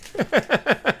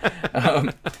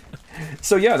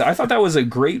 So yeah, I thought that was a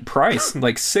great price.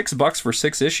 Like $6 for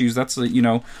 6 issues. That's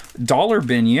dollar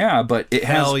bin, yeah, but it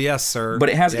has hell yes, sir. But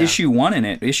it has issue 1 in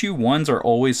it. Issue 1s are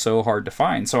always so hard to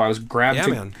find. So I was glad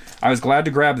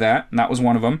to grab that, and that was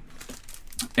one of them.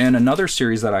 And another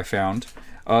series that I found,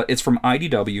 it's from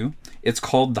IDW. It's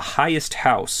called The Highest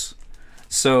House.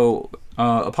 So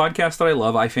a podcast that I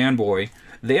love, iFanboy,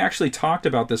 they actually talked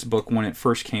about this book when it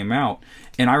first came out,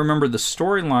 and I remember the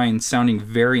storyline sounding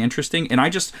very interesting, and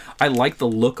I like the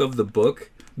look of the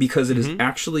book because it is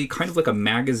actually kind of like a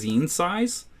magazine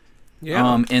size.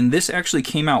 Yeah. And this actually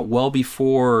came out well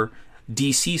before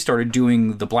DC started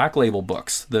doing the Black Label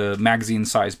books, the magazine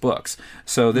size books.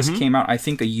 So this came out, I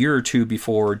think, a year or 2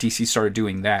 before DC started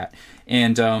doing that.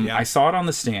 And I saw it on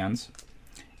the stands.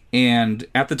 And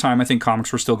at the time, I think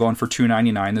comics were still going for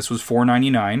 $2.99. This was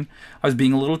 $4.99. I was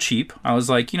being a little cheap. I was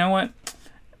like, you know what?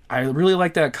 I really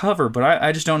like that cover, but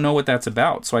I just don't know what that's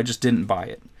about. So I just didn't buy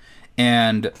it.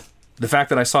 And the fact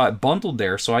that I saw it bundled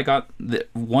there, so I got the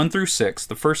 1 through 6,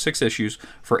 the first 6 issues,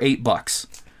 for $8.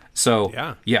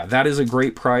 So yeah, that is a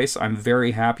great price. I'm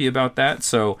very happy about that.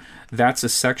 So that's a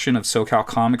section of SoCal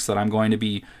Comics that I'm going to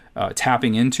be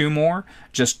tapping into more.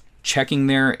 Just checking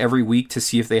there every week to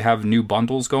see if they have new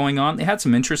bundles going on. They had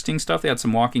some interesting stuff. They had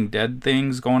some Walking Dead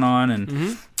things going on,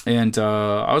 and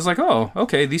I was like, oh,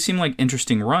 okay, these seem like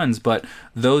interesting runs, but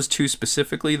those 2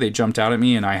 specifically, they jumped out at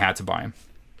me, and I had to buy them.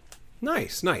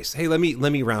 Nice. Hey, let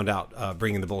me round out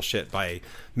bringing the bullshit by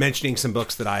mentioning some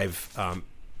books that I've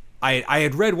I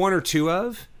had read 1 or 2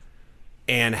 of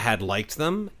and had liked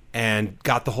them and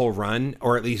got the whole run,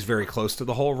 or at least very close to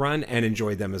the whole run, and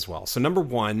enjoyed them as well. So number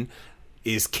 1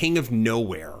 is King of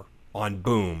Nowhere on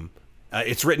Boom.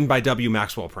 It's written by W.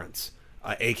 Maxwell Prince,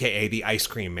 a.k.a. the Ice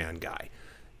Cream Man guy.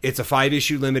 It's a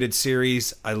 5-issue limited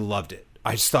series. I loved it.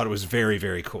 I just thought it was very,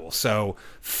 very cool. So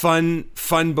fun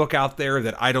book out there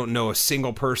that I don't know a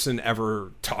single person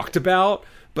ever talked about,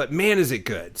 but man, is it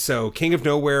good. So King of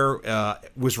Nowhere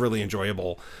was really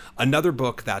enjoyable. Another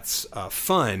book that's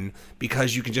fun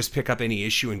because you can just pick up any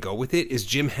issue and go with it is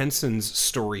Jim Henson's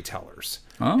Storytellers.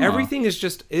 Oh. Everything is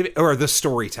just, or The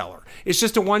Storyteller. It's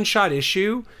just a one-shot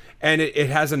issue, and it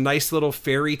has a nice little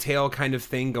fairy tale kind of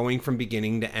thing going from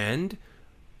beginning to end.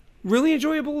 really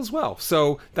enjoyable as well.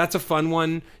 So that's a fun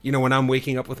one. You know, when I'm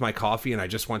waking up with my coffee and I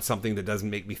just want something that doesn't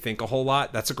make me think a whole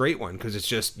lot, that's a great one because it's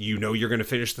just, you know, you're going to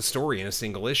finish the story in a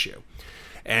single issue.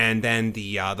 And then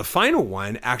the final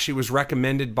one actually was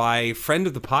recommended by friend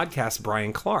of the podcast,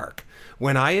 Brian Clark.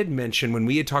 When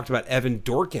we had talked about Evan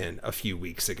Dorkin a few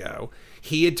weeks ago,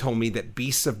 he had told me that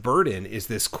Beasts of Burden is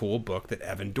this cool book that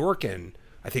Evan Dorkin,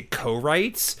 I think,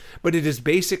 co-writes, but it is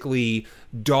basically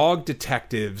dog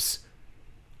detectives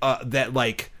that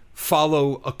like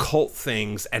follow occult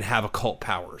things and have occult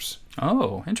powers.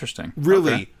 Oh, interesting.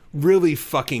 Really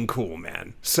fucking cool,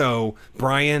 man. So,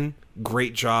 Brian,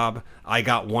 great job. I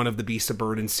got one of the Beast of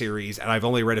Burden series, and I've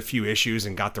only read a few issues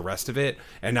and got the rest of it,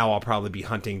 and now I'll probably be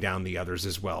hunting down the others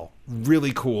as well.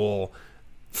 Really cool,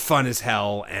 fun as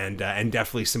hell, and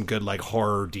definitely some good like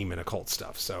horror demon occult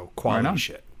stuff. So, quality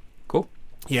shit. Cool.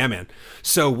 Yeah, man.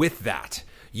 So with that,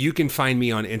 you can find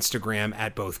me on Instagram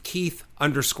at both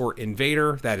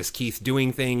Keith_Invader. That is Keith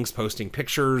doing things, posting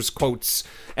pictures, quotes,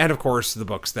 and of course the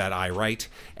books that I write.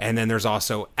 And then there's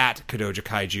also at Kadoja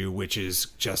Kaiju, which is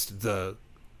just the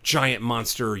giant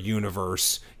monster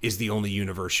universe is the only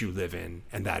universe you live in,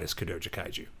 and that is Kadoja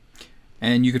Kaiju.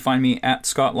 And you can find me at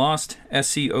Scott Lost,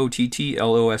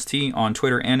 SCOTTLOST, on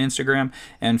Twitter and Instagram,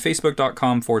 and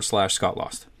Facebook.com/Scott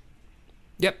Lost.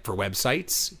 Yep, for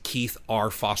websites,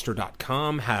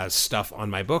 KeithRFoster.com has stuff on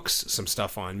my books, some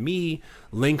stuff on me,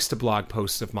 links to blog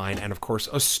posts of mine, and of course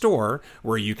a store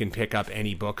where you can pick up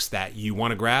any books that you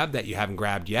want to grab that you haven't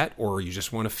grabbed yet, or you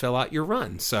just want to fill out your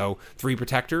run. So, Three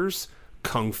Protectors,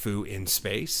 Kung Fu in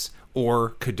Space,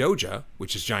 or Kadoja,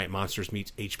 which is Giant Monsters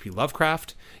meets H.P.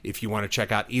 Lovecraft. If you want to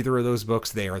check out either of those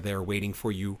books, they are there waiting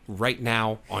for you right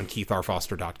now on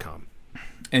KeithRFoster.com.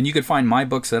 And you can find my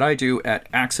books that I do at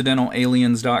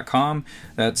accidentalaliens.com.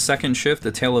 That's Second Shift,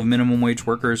 The Tale of Minimum Wage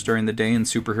Workers During the Day and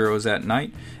Superheroes at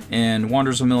Night. And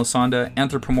Wonders of Melisande,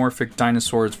 Anthropomorphic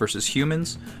Dinosaurs versus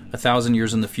Humans. 1,000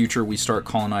 years in the future, we start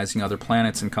colonizing other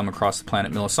planets and come across the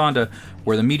planet Melisande,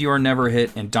 where the meteor never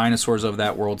hit and dinosaurs of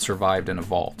that world survived and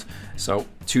evolved. So,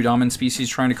 two dominant species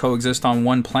trying to coexist on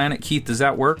one planet. Keith, does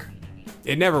that work?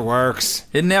 It never works.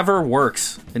 It never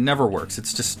works. It never works. It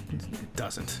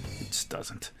doesn't. It just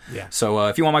doesn't. Yeah. So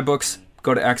if you want my books,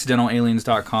 go to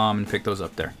accidentalaliens.com and pick those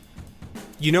up there.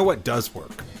 You know what does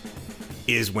work?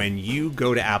 Is when you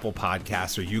go to Apple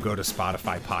Podcasts or you go to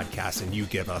Spotify Podcasts and you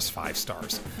give us 5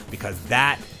 stars. Because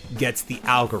that gets the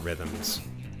algorithms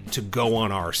to go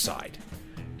on our side.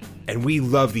 And we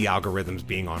love the algorithms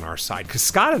being on our side. Because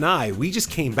Scott and I, we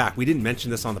just came back. We didn't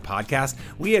mention this on the podcast.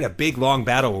 We had a big, long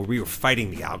battle where we were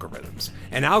fighting the algorithms.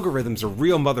 And algorithms are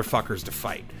real motherfuckers to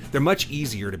fight. They're much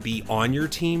easier to be on your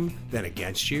team than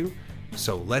against you.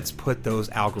 So let's put those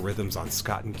algorithms on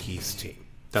Scott and Keith's team.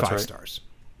 That's 5 right. stars.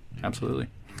 Absolutely.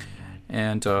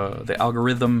 And the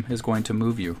algorithm is going to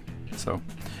move you. So,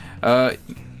 as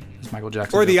Michael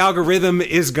Jackson Or the algorithm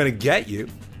is going to get you.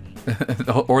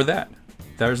 Or that.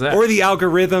 There's that. Or the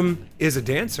algorithm is a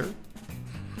dancer.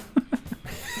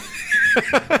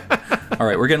 All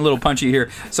right, we're getting a little punchy here.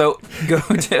 So go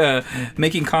to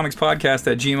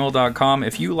makingcomicspodcast@gmail.com.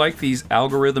 If you like these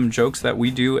algorithm jokes that we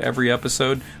do every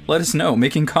episode, let us know.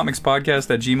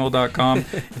 Makingcomicspodcast@gmail.com.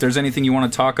 If there's anything you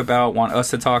want to talk about, want us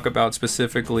to talk about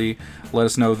specifically, let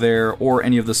us know there, or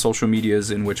any of the social medias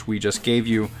in which we just gave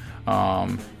you.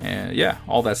 And yeah,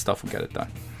 all that stuff will get it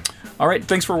done. All right,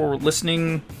 thanks for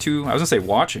listening to... I was going to say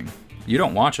watching. You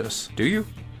don't watch us, do you?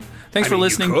 Thanks for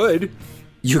listening. You could.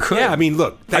 You could. Yeah, I mean,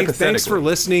 look, thanks for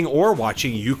listening or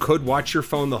watching. You could watch your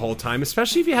phone the whole time,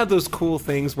 especially if you have those cool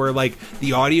things where, like,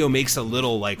 the audio makes a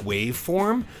little, like,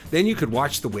 waveform. Then you could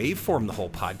watch the waveform the whole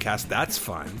podcast. That's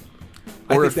fun.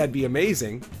 I think that'd be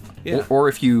amazing. Yeah. Or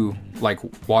if you, like,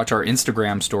 watch our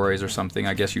Instagram stories or something,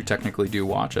 I guess you technically do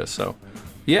watch us, so...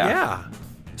 Yeah.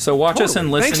 So watch us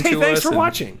and listen to us. Thanks for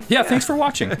watching. Yeah, thanks for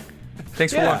watching.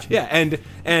 Thanks for watching. Yeah,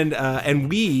 and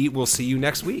we will see you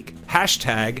next week.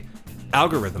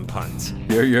 #algorithm puns.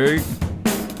 Yay, yay.